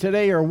be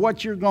today or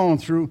what you're going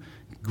through,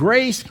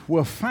 grace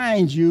will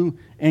find you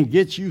and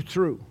get you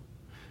through.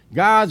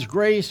 God's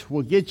grace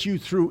will get you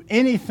through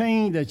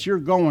anything that you're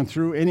going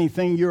through,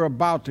 anything you're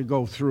about to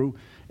go through.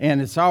 And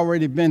it's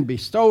already been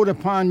bestowed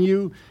upon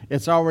you.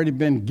 It's already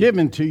been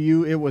given to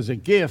you. It was a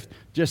gift.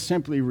 Just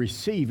simply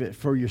receive it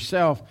for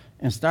yourself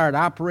and start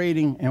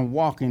operating and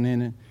walking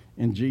in it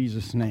in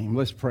Jesus' name.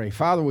 Let's pray.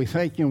 Father, we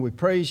thank you and we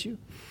praise you.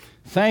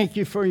 Thank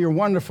you for your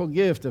wonderful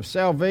gift of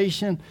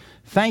salvation.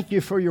 Thank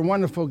you for your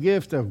wonderful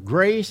gift of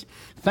grace.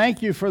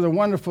 Thank you for the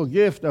wonderful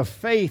gift of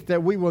faith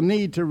that we will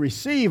need to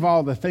receive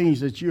all the things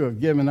that you have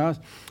given us.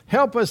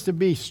 Help us to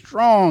be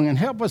strong and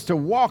help us to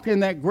walk in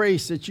that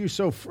grace that you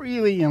so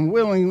freely and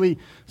willingly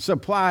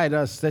supplied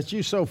us, that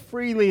you so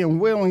freely and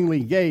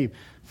willingly gave.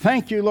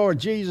 Thank you, Lord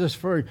Jesus,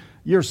 for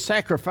your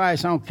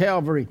sacrifice on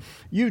Calvary.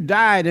 You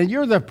died, and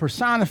you're the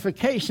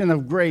personification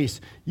of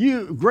grace.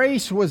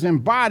 Grace was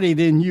embodied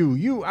in you.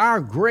 You are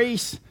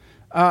grace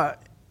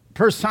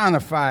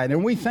personified.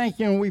 And we thank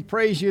you and we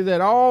praise you that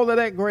all of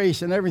that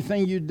grace and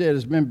everything you did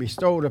has been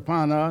bestowed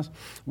upon us.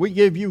 We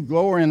give you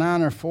glory and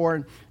honor for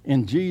it.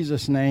 In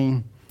Jesus'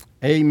 name,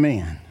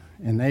 amen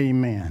and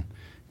amen.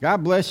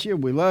 God bless you.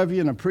 We love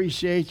you and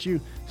appreciate you.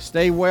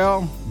 Stay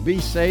well, be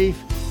safe,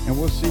 and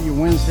we'll see you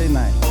Wednesday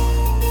night.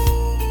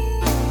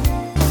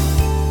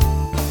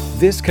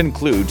 This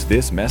concludes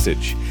this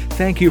message.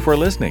 Thank you for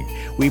listening.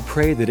 We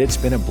pray that it's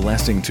been a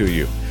blessing to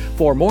you.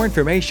 For more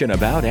information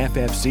about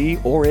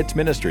FFC or its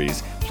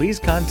ministries, please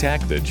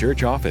contact the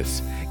church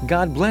office.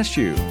 God bless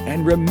you,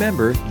 and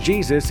remember,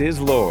 Jesus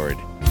is Lord.